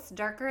roast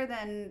darker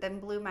than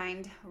Blue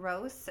Mind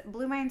roasts.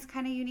 Blue Mind's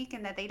kind of unique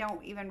in that they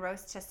don't even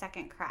roast to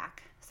second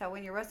crack. So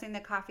when you're roasting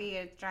the coffee,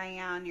 it's drying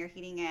out and you're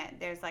heating it,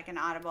 there's like an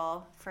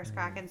audible first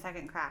crack and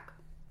second crack.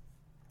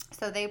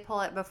 So they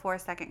pull it before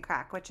second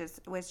crack, which is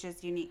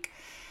unique.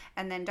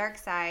 And then Dark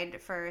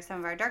Side, for some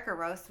of our darker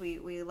roasts,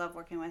 we love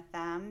working with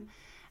them.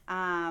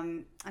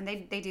 And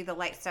they do the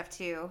light stuff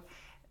too.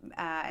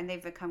 And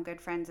they've become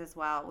good friends as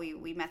well.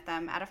 We met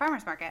them at a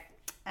farmer's market.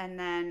 And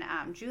then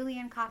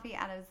Julian Coffee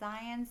out of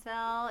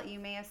Zionsville. You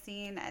may have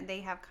seen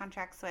they have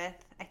contracts with,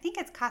 I think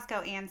it's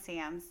Costco and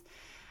Sam's.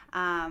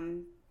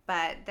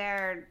 But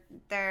their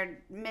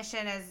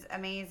mission is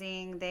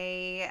amazing.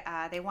 They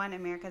won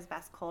America's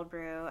Best Cold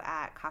Brew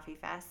at Coffee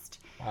Fest.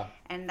 Wow.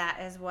 And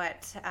that is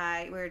what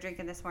we were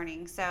drinking this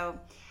morning. So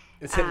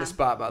It's hitting the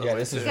spot, by the way.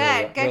 This is good.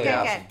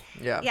 awesome.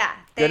 Yeah. Yeah,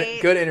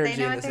 Good energy They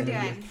know in what this they're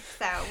interview. doing.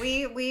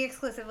 So we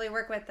exclusively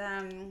work with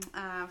them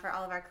for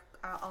all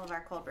of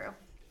our cold brew.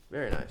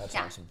 Very nice. That's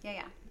Yeah, awesome.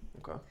 yeah.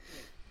 Okay.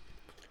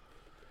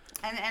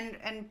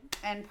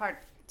 And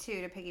part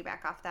two, to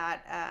piggyback off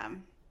that,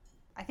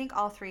 I think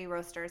all three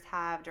roasters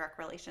have direct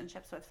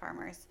relationships with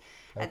farmers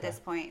at this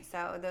point.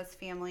 So those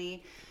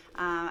family,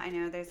 I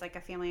know there's like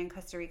a family in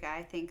Costa Rica.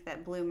 I think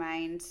that Blue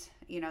Mind,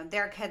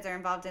 their kids are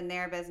involved in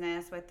their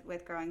business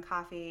with growing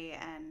coffee,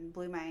 and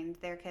Blue Mind,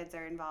 their kids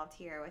are involved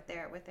here with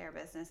their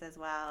business as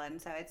well.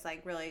 And so it's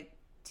like really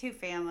two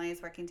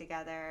families working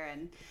together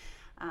and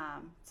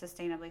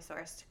sustainably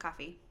sourced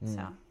coffee.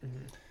 So.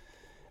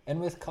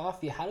 And with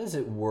coffee, how does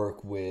it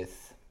work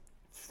with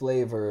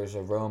flavors,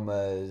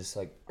 aromas?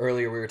 Like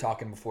earlier we were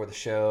talking before the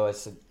show, I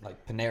said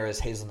like Panera's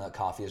hazelnut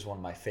coffee is one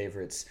of my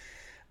favorites.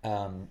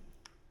 The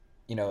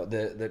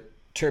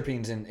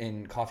terpenes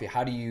in coffee,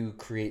 how do you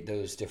create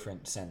those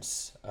different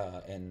scents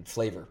and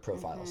flavor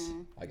profiles,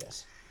 I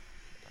guess?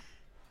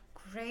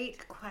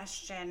 Great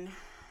question.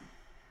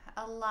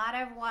 A lot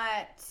of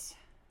what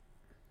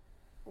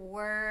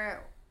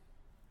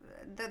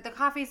the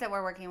coffees that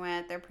we're working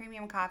with, they're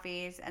premium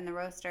coffees, and the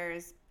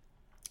roasters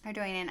are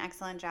doing an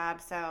excellent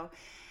job. So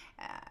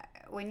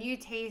when you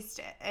taste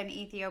an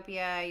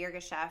Ethiopia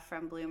Yirgacheffe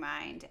from Blue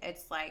Mind,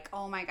 it's like,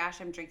 oh my gosh,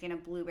 I'm drinking a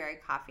blueberry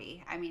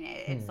coffee. I mean,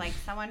 it's like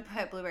someone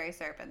put blueberry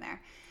syrup in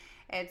there.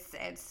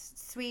 It's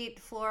sweet,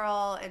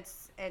 floral.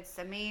 It's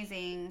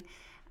amazing.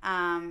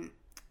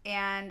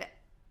 And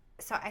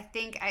so I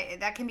think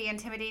that can be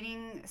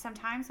intimidating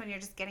sometimes when you're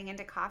just getting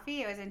into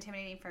coffee. It was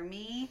intimidating for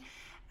me.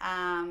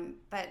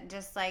 But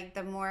just like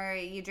the more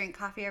you drink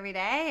coffee every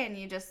day and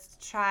you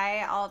just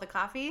try all the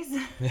coffees,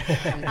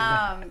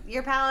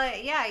 your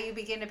palate, you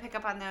begin to pick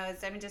up on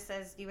those. I mean, just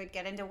as you would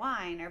get into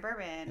wine or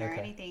bourbon or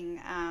anything,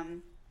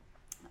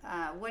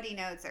 woody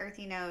notes,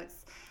 earthy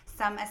notes,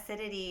 some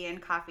acidity in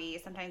coffee.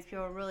 Sometimes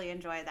people really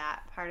enjoy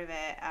that part of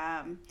it.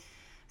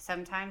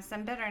 Sometimes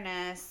some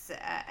bitterness,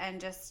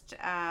 and just,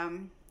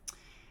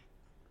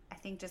 I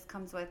think just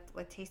comes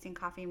with tasting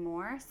coffee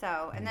more.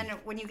 So, and then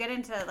when you get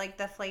into like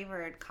the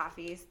flavored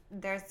coffees,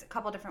 there's a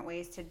couple different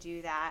ways to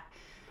do that.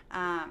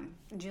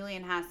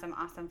 Julian has some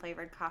awesome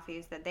flavored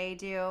coffees that they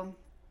do.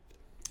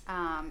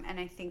 And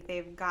I think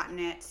they've gotten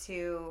it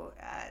to,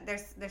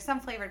 there's some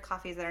flavored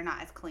coffees that are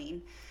not as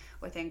clean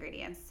with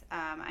ingredients.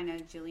 I know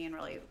Julian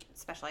really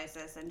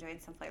specializes in doing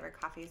some flavored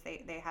coffees.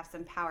 They have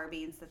some power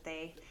beans that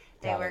they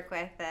work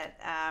with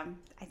that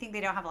I think they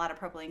don't have a lot of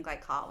propylene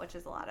glycol, which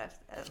is a lot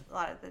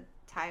of the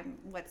time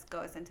what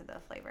goes into the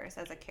flavors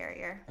as a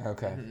carrier.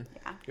 Okay.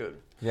 Yeah. Good.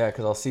 Yeah,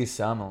 because I'll see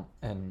some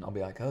and I'll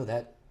be like, oh,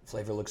 that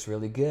flavor looks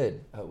really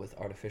good with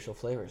artificial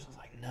flavors. I was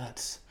like,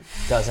 nuts.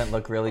 Doesn't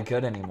look really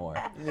good anymore.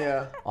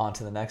 Yeah. On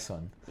to the next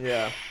one.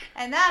 Yeah.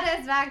 And that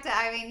is back to,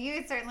 I mean,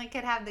 you certainly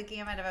could have the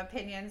gamut of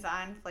opinions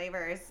on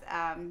flavors.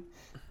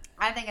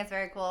 I think it's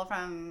very cool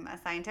from a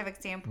scientific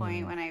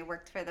standpoint. When I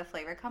worked for the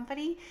flavor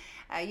company,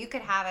 you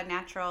could have a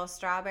natural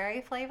strawberry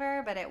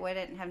flavor, but it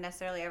wouldn't have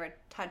necessarily ever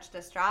touched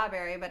a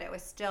strawberry, but it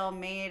was still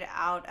made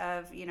out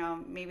of,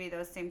 maybe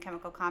those same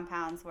chemical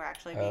compounds were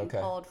actually being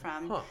pulled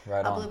from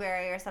Right a on.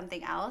 blueberry or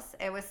something else.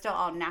 It was still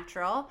all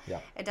natural. Yeah.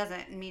 It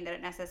doesn't mean that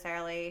it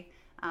necessarily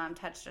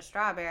touched a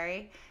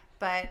strawberry,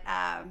 but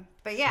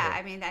yeah,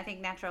 I mean, I think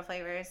natural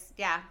flavors,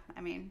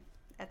 I mean,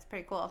 that's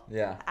pretty cool.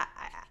 Yeah.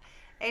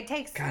 It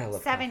takes God, I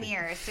love 7 coffee.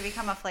 years to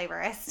become a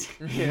flavorist.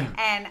 Yeah.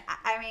 And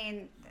I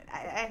mean,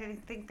 I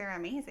think they're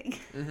amazing.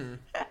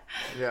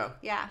 Yeah.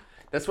 Yeah.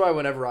 That's why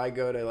whenever I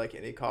go to like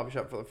any coffee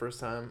shop for the first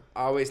time,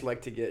 I always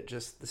like to get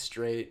just the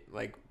straight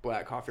like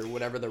black coffee or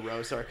whatever the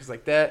roasts are, because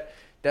like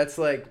that's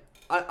like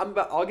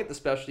I'll get the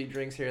specialty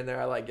drinks here and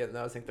there. I like getting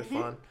those. I think they're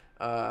fun.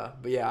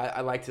 But yeah,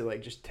 I like to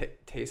like just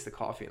taste the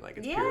coffee and like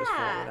its purest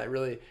form. And I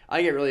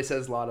think it really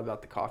says a lot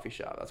about the coffee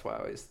shop. That's why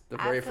the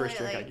very first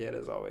drink I get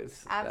is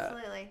always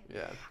Absolutely.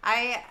 that.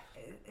 Yeah.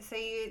 So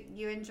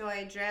you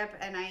enjoy drip,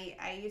 and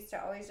I used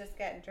to always just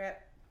get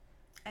drip,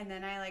 and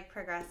then I like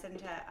progress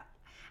into,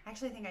 I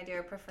actually think I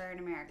do prefer an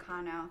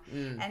Americano.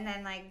 And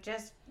then like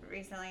just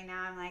recently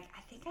now I'm like,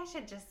 I think I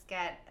should just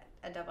get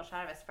a double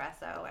shot of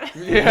espresso.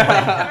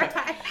 Yeah.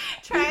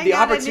 Trying The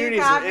out a new opportunities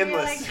are coffee,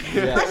 endless. like,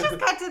 Yeah. let's just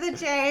cut to the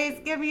chase.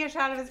 Give me a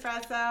shot of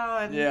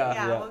espresso, and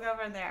Yeah. we'll go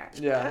from there.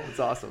 Yeah, it's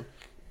awesome.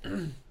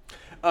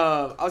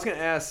 I was gonna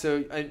ask.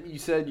 So you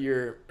said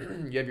you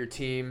have your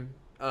team.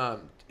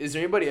 Is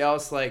there anybody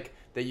else like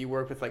that you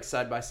work with, like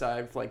side by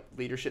side, with, like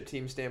leadership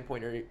team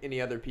standpoint, or any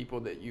other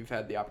people that you've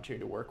had the opportunity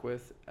to work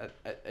with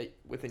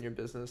within your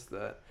business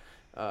that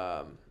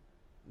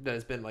that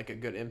has been like a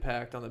good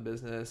impact on the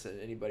business, and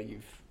anybody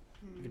you've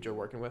enjoyed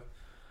working with?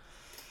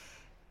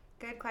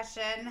 Good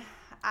question.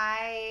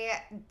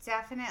 I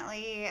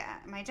definitely,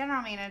 my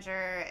general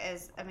manager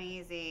is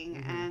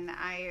amazing, and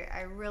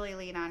I really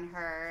lean on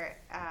her.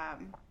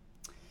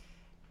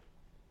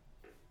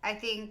 I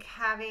think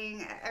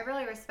I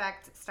really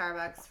respect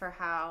Starbucks for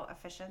how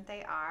efficient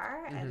they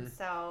are, and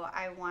so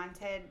I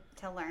wanted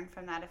to learn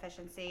from that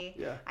efficiency.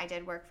 Yeah. I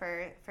did work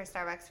for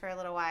Starbucks for a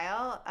little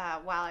while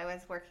I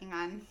was working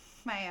on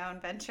my own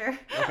venture.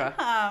 Okay.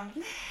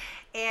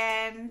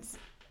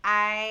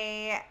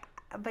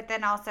 But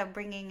then also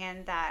bringing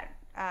in that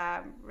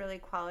really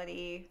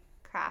quality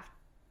craft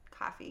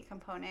coffee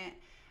component.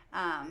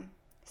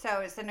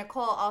 So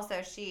Nicole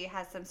also, she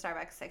has some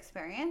Starbucks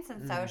experience.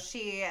 And so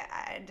she,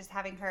 just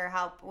having her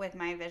help with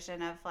my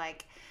vision of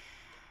like,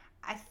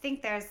 I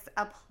think there's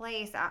a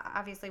place,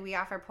 obviously we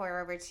offer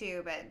pour over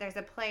too, but there's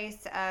a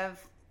place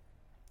of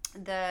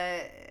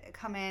the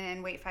come in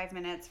and wait 5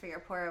 minutes for your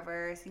pour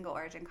over single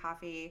origin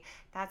coffee.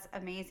 That's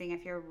amazing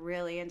if you're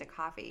really into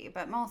coffee,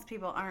 but most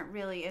people aren't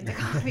really into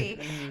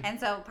coffee. And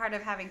so part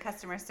of having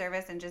customer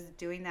service and just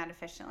doing that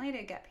efficiently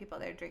to get people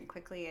their drink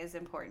quickly is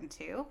important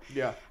too.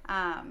 Yeah.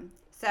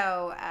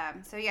 So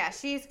yeah,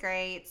 she's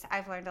great.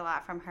 I've learned a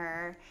lot from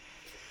her.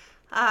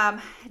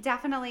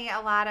 Definitely a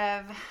lot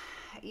of,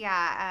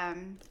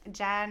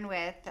 Jen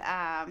with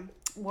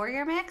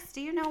Warrior Mix.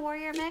 Do you know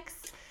Warrior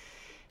Mix?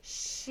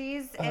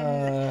 She's in.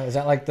 Is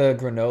that like the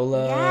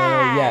granola?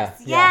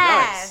 Yes.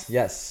 Yes.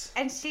 Yes.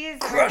 And she's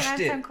Crushed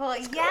working it. on some cool.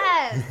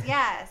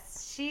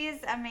 Yes.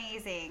 She's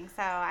amazing.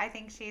 So I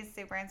think she's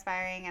super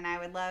inspiring, and I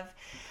would love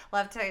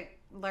to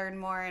learn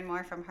more and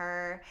more from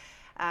her.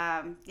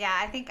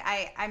 I think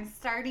I'm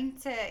starting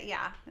to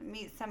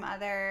meet some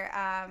other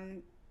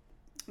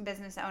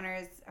business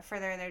owners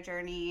further in their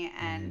journey,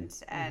 and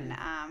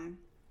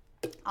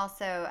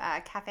also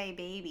Cafe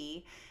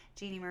Baby,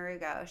 Jeannie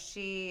Marugo.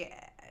 She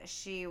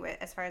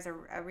as far as a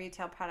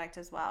retail product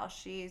as well,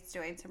 she's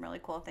doing some really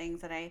cool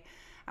things, and I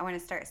want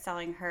to start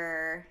selling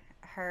her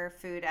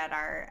food at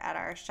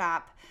our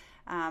shop.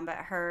 But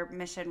her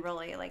mission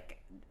really, like,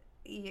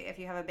 if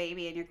you have a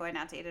baby and you're going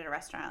out to eat at a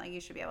restaurant, like, you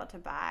should be able to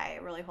buy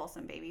really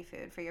wholesome baby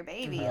food for your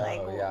baby.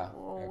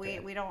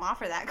 We don't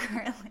offer that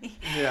currently.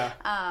 Yeah.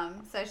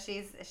 So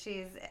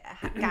she's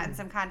gotten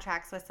some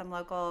contracts with some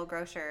local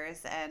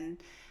grocers, and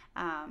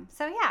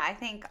I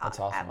think That's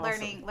awesome.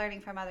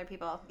 learning from other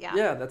people. Yeah.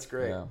 Yeah, that's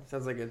great. Yeah.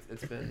 Sounds like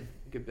it's been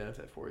a good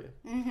benefit for you.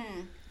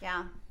 Mm-hmm.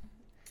 Yeah.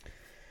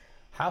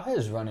 How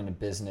has running a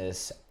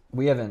business?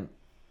 We haven't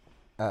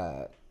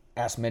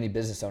asked many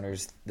business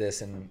owners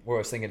this, and we're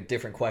always thinking of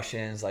different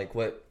questions, like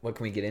what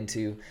can we get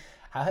into?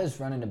 How has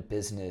running a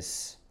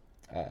business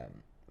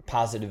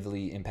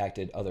positively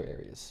impacted other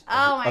areas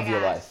of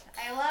your life?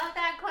 I love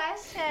that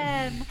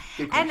question.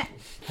 And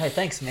Hey,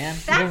 thanks, man.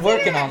 You've That's been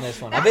working your- on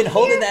this one. that's I've been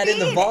holding your that in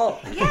the feed.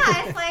 vault.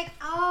 Yeah, it's like,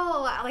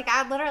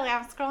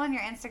 I'm scrolling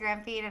your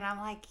Instagram feed, and I'm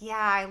like, yeah,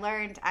 I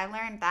learned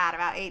that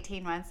about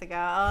 18 months ago.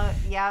 Oh,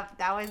 yep,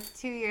 that was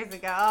 2 years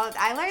ago. Oh,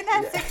 I learned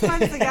that 6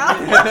 months ago.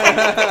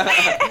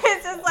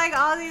 It's just like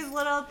all these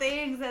little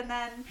things, and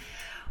then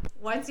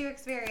once you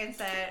experience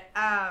it,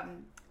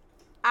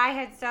 I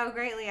had so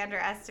greatly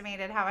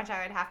underestimated how much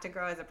I would have to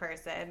grow as a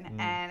person.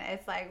 And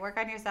it's like, work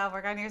on yourself.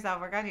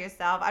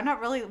 I'm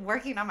not really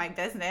working on my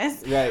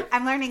business. Right.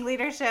 I'm learning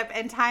leadership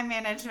and time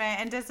management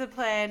and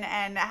discipline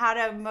and how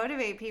to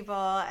motivate people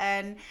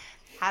and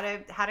how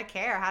to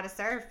care, how to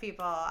serve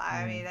people.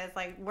 I mean, it's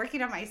like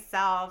working on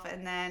myself,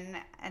 and then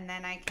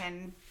I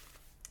can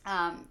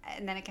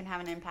and then it can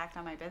have an impact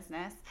on my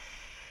business.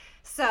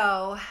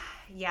 So,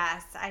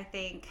 yes, I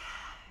think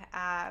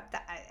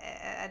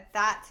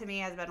that to me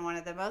has been one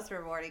of the most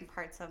rewarding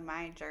parts of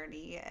my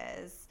journey,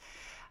 is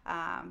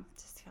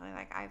just feeling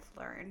like I've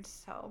learned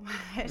so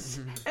much.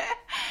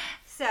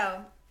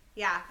 So,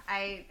 yeah,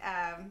 I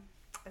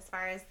as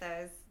far as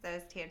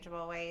those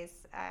tangible ways,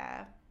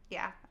 I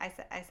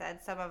said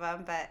some of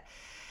them, but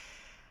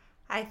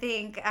I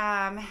think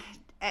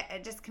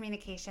just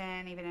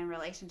communication, even in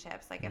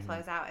relationships, like it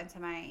flows out into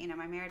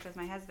my marriage with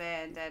my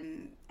husband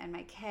and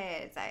my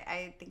kids.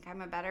 I think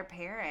I'm a better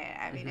parent.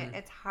 I mean,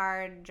 it's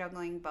hard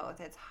juggling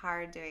both. It's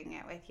hard doing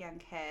it with young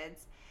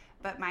kids,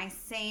 but my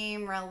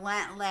same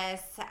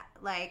relentless,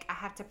 like, I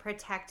have to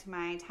protect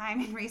my time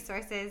and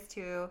resources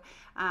to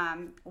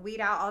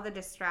weed out all the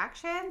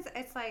distractions.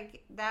 It's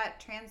like that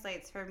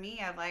translates for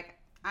me of like,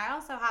 I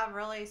also have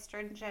really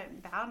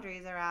stringent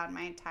boundaries around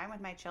my time with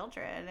my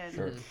children,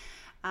 and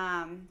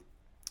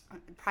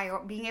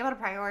being able to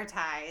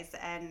prioritize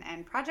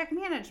and project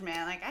management.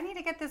 Like, I need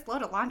to get this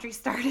load of laundry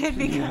started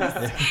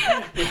because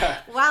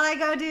while I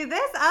go do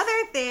this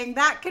other thing,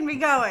 that can be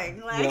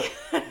going. Like,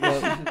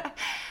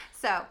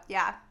 so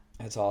yeah.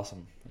 That's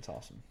awesome.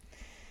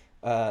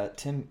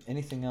 Tim,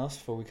 anything else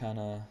before we kind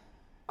of?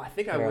 I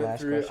think I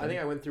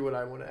went through what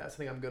I want to ask. I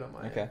think I'm good on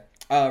my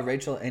end.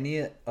 Rachel,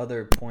 any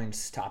other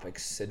points,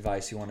 topics,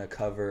 advice you want to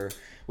cover?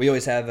 We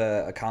always have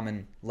a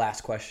common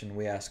last question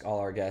we ask all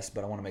our guests,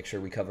 but I want to make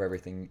sure we cover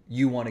everything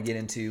you want to get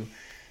into.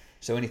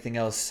 So anything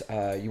else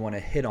you want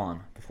to hit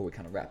on before we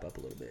kind of wrap up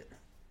a little bit?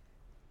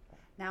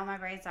 Now my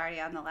brain's already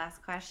on the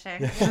last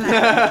question.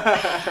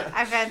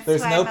 I've been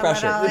there's no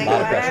pressure. Little, like, a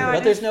lot of pressure,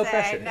 but there's no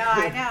pressure. No,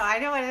 I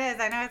know what it is.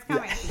 I know it's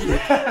coming.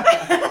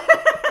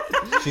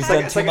 She's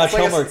done too much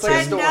homework.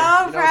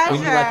 No pressure. We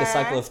need like a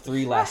cycle of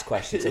 3 last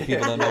questions so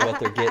people don't know what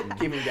they're getting.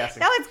 Keep me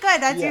guessing. No, it's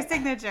good. That's your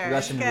signature.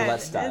 Russian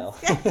roulette style.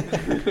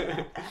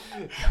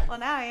 Well,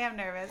 now I am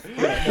nervous.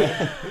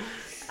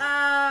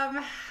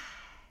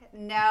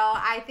 No,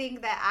 I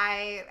think that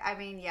I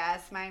mean,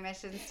 yes, my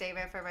mission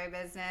statement for my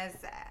business,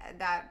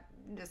 that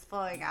just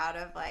flowing out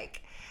of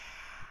like,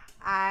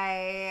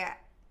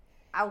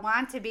 I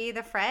want to be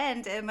the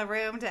friend in the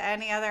room to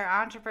any other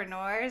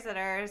entrepreneurs that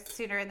are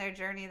sooner in their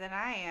journey than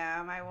I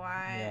am.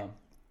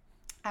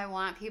 I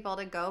want people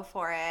to go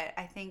for it.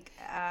 I think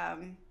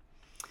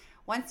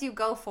once you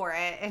go for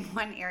it in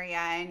one area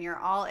and you're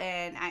all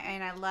in,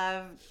 I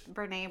love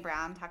Brene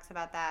Brown talks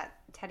about that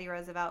Teddy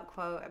Roosevelt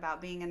quote about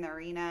being in the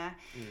arena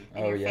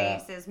and your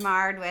face is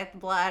marred with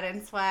blood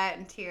and sweat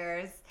and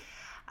tears,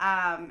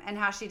 and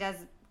how she does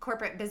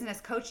corporate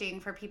business coaching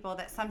for people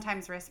that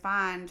sometimes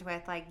respond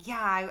with like,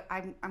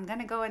 I'm going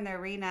to go in the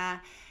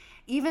arena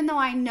even though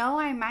I know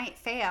I might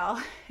fail.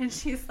 And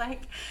she's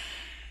like,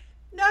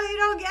 no, you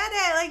don't get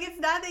it. Like, it's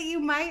not that you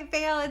might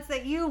fail, it's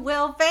that you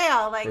will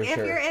fail. Like, if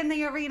you're in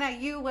the arena,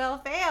 you will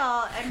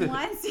fail. And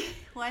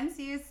once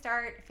you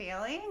start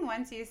failing,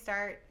 once you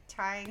start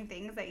trying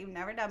things that you've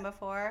never done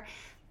before,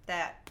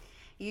 that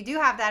you do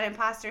have that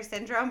imposter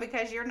syndrome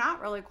because you're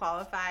not really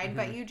qualified,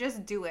 but you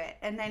just do it.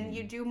 And then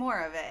you do more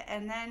of it.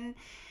 And then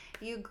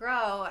you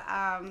grow.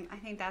 I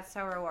think that's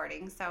so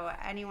rewarding. So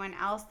anyone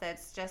else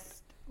that's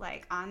just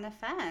like on the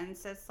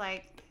fence, it's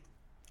like,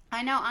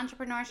 I know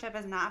entrepreneurship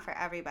is not for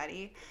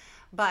everybody,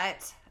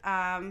 but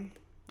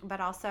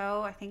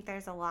also I think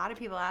there's a lot of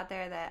people out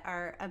there that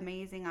are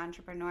amazing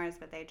entrepreneurs,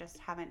 but they just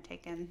haven't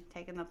taken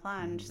the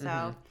plunge.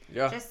 So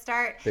just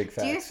start,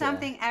 do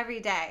something every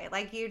day.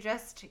 Like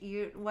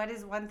what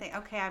is one thing?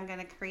 Okay, I'm going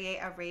to create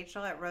a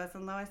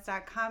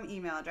Rachel@roseandlois.com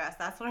email address.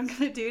 That's what I'm going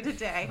to do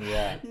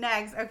today.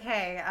 Next,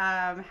 okay,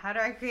 how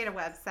do I create a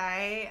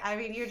website? I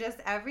mean, you're just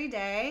every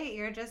day,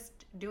 you're just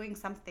doing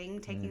something,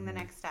 taking the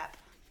next step.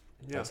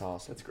 Yeah, that's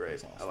awesome. That's great.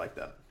 That's awesome. I like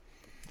that.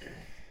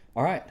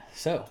 All right.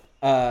 So,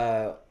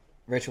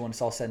 Rachel, when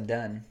it's all said and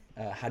done,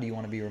 how do you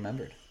want to be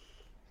remembered?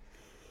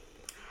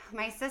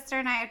 My sister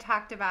and I have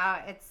talked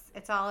about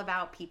it's all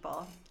about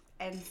people.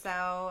 And so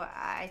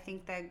I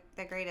think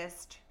the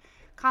greatest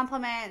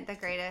compliment, the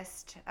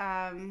greatest,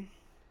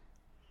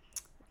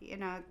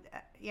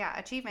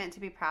 achievement to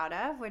be proud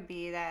of would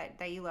be that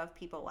you love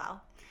people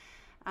well.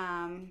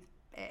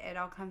 It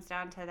all comes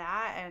down to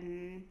that.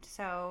 And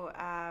so,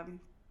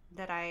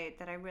 that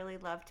I really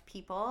loved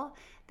people,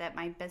 that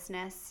my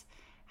business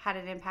had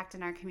an impact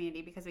in our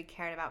community because we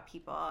cared about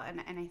people. And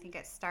I think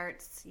it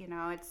starts,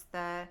 it's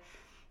the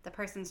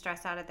person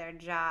stressed out at their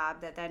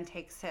job that then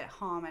takes it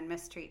home and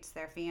mistreats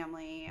their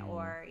family,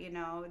 or,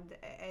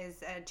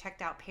 is a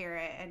checked out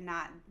parent and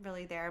not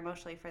really there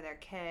emotionally for their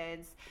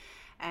kids.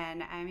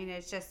 And I mean,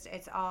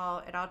 it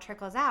all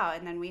trickles out.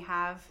 And then we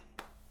have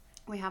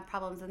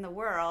problems in the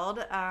world.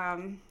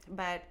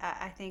 But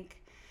I think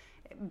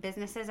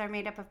businesses are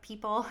made up of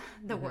people.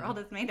 The world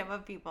is made up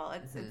of people.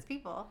 It's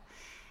people.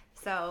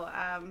 So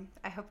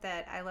I hope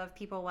that I love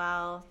people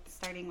well,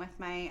 starting with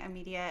my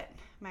immediate,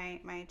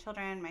 my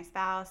children, my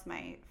spouse,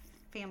 my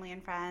family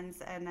and friends,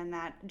 and then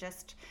that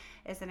just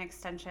is an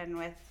extension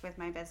with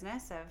my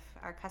business of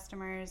our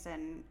customers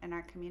and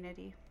our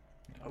community.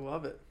 I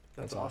love it.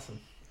 That's awesome.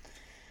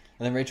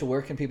 And then Rachel,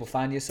 where can people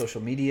find you? Social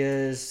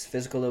medias,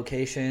 physical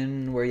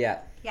location, where you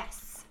at?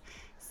 Yes.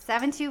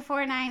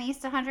 7249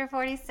 East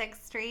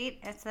 146th Street.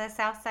 It's the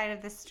south side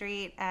of the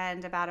street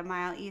and about a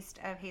mile east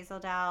of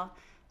Hazeldale,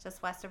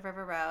 just west of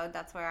River Road.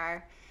 That's where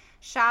our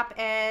shop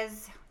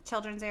is,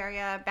 children's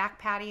area, back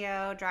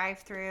patio,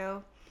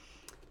 drive-through.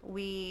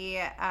 We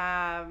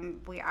are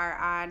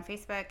on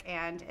Facebook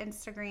and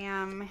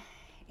Instagram,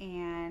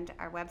 and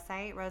our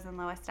website,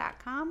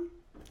 roseandlois.com,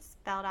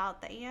 spelled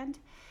out the and.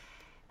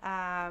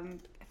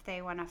 If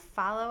they want to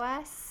follow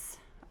us,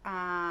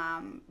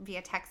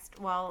 via text,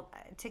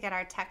 to get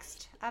our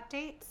text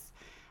updates,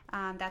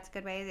 that's a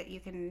good way that you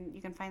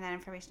can find that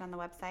information on the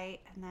website,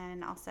 and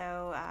then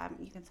also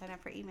you can sign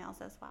up for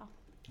emails as well.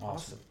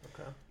 Awesome.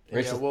 Okay.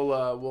 Yeah,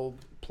 we'll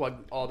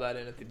plug all that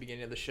in at the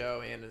beginning of the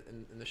show and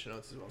in the show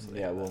notes as well. So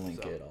we'll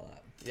link it all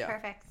that. Yeah.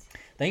 Perfect.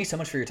 Thank you so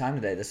much for your time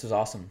today. This was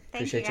awesome.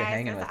 Appreciate you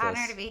hanging with us. It's an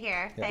honor to be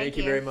here. Yeah. Thank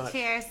you very much.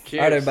 Cheers. All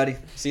right, everybody.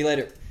 See you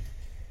later.